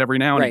flashes every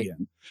now and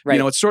again. Right.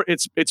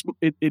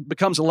 It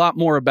becomes a lot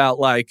more about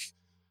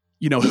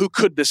who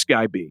could this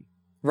guy be?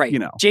 Right.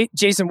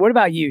 Jason, what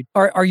about you?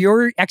 Are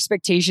your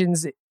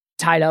expectations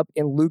tied up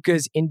in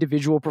Luka's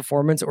individual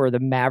performance or the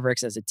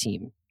Mavericks as a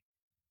team?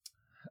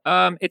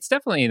 It's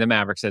definitely the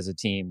Mavericks as a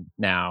team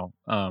now.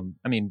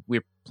 I mean,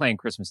 we're playing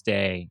Christmas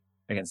Day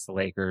against the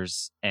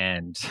Lakers,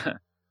 and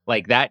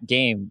that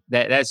game,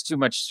 that's too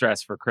much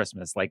stress for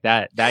Christmas.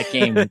 That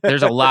game,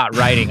 there's a lot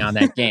riding on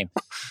that game.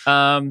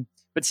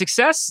 But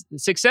success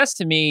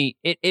to me,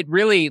 it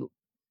really,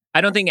 I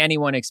don't think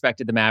anyone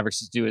expected the Mavericks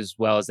to do as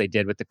well as they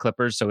did with the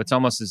Clippers. So it's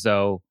almost as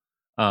though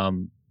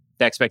the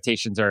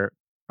expectations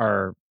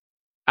are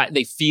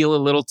they feel a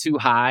little too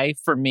high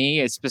for me,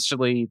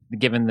 especially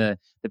given the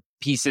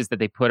pieces that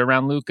they put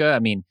around Luka. I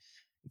mean,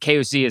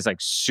 KOC is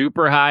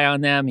super high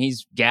on them.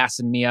 He's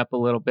gassing me up a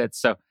little bit.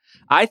 So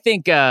I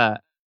think, for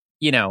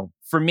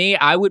me,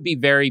 I would be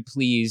very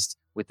pleased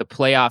with the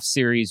playoff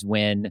series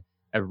win,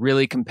 a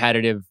really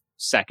competitive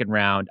second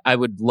round. I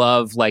would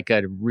love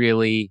a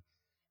really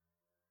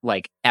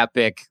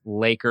epic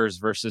Lakers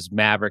versus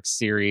Mavericks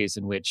series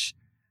in which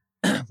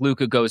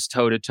Luka goes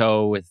toe to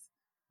toe with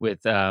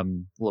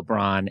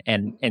LeBron,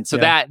 and so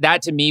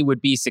that to me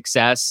would be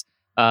success.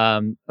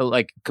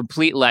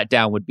 Complete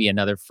letdown would be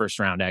another first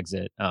round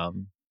exit.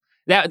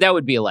 That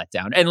would be a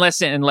letdown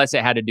unless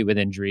it had to do with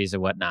injuries or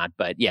whatnot.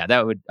 But yeah,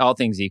 that would, all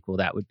things equal,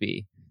 that would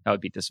be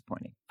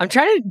disappointing. I'm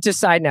trying to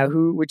decide now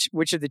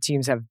which of the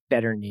teams have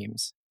better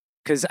names,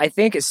 because I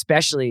think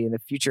especially in the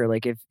future,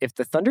 if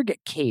the Thunder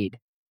get Cade,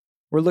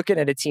 we're looking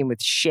at a team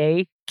with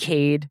Shea,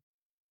 Cade,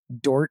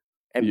 Dort,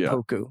 and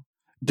Poku,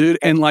 dude,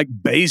 and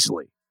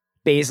Baisley.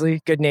 Baisley,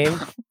 good name.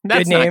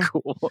 That's good name. Not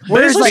cool.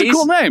 Where's a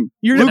cool name?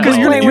 Luka's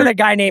playing with a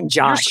guy named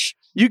Josh.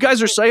 You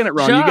guys are saying it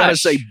wrong. Josh. You got to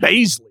say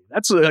Baisley.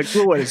 That's a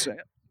cool way to say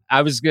it.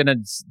 I was gonna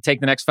take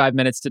the next 5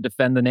 minutes to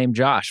defend the name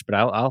Josh, but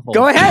I'll hold.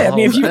 Go ahead. I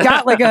mean, if you've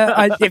got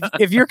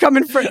if you're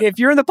if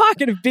you're in the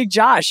pocket of Big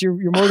Josh, you're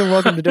more than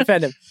welcome to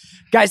defend him.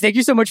 Guys, thank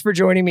you so much for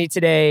joining me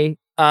today.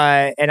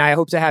 And I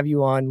hope to have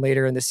you on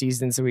later in the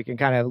season so we can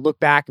kind of look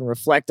back and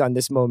reflect on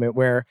this moment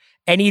where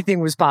anything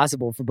was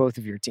possible for both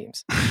of your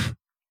teams.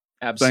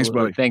 Absolutely. Thanks,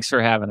 buddy. Thanks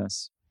for having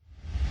us.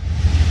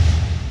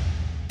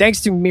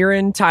 Thanks to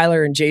Mirin,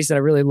 Tyler, and Jason. I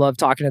really love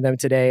talking to them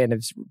today, and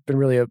it's been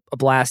really a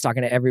blast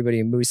talking to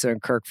everybody, Musa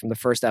and Kirk from the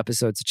first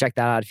episode. So check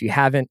that out if you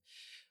haven't,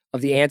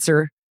 of The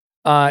Answer.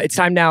 It's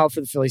time now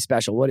for the Philly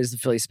Special. What is the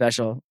Philly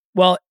Special?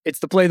 Well, it's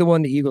the play that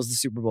won the Eagles the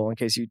Super Bowl, in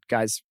case you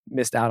guys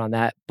missed out on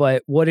that.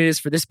 But what it is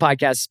for this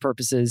podcast's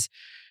purposes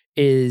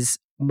is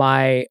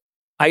my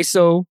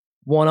ISO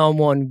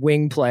one-on-one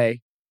wing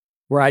play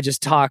where I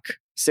just talk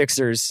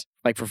Sixers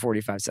like for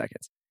 45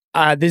 seconds.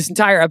 This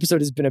entire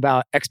episode has been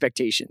about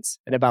expectations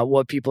and about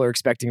what people are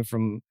expecting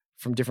from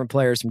different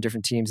players, from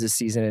different teams this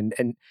season.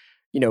 And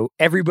you know,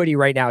 everybody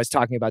right now is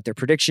talking about their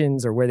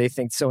predictions or where they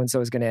think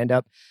so-and-so is going to end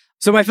up.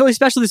 So my Philly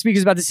Special this week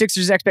is about the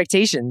Sixers'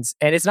 expectations.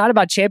 And it's not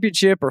about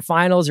championship or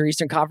finals or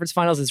Eastern Conference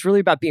finals. It's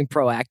really about being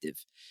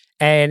proactive.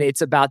 And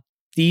it's about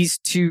these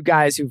two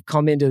guys who've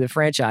come into the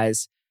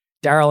franchise,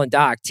 Daryl and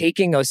Doc,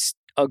 taking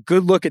a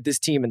good look at this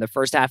team in the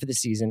first half of the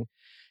season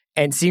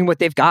and seeing what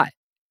they've got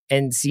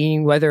and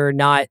seeing whether or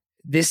not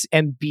this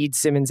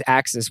Embiid-Simmons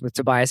axis with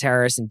Tobias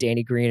Harris and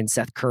Danny Green and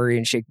Seth Curry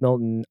and Shake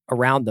Milton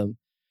around them,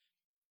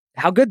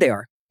 how good they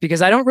are.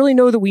 Because I don't really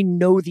know that we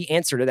know the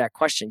answer to that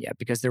question yet,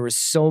 because there was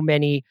so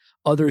many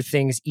other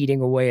things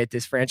eating away at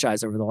this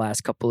franchise over the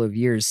last couple of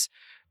years,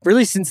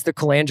 really since the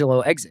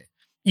Colangelo exit.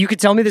 You could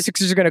tell me the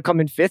Sixers are going to come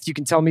in fifth. You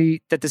can tell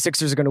me that the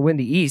Sixers are going to win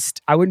the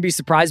East. I wouldn't be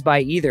surprised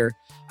by either.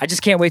 I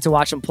just can't wait to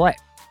watch them play.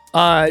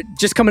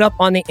 Just coming up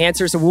on The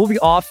Answer. So we'll be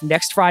off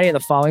next Friday and the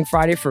following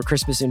Friday for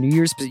Christmas and New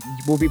Year's, but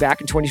we'll be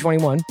back in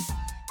 2021.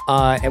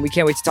 And we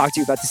can't wait to talk to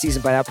you about the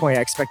season. By that point,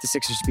 I expect the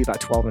Sixers to be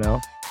about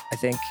 12-0, I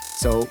think.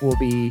 So we'll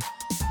be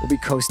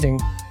coasting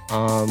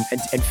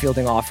and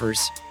fielding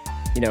offers.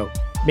 You know,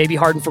 maybe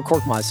Harden for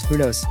Korkmaz. Who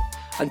knows?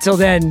 Until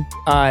then,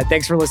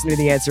 thanks for listening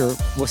to The Answer.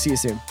 We'll see you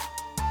soon.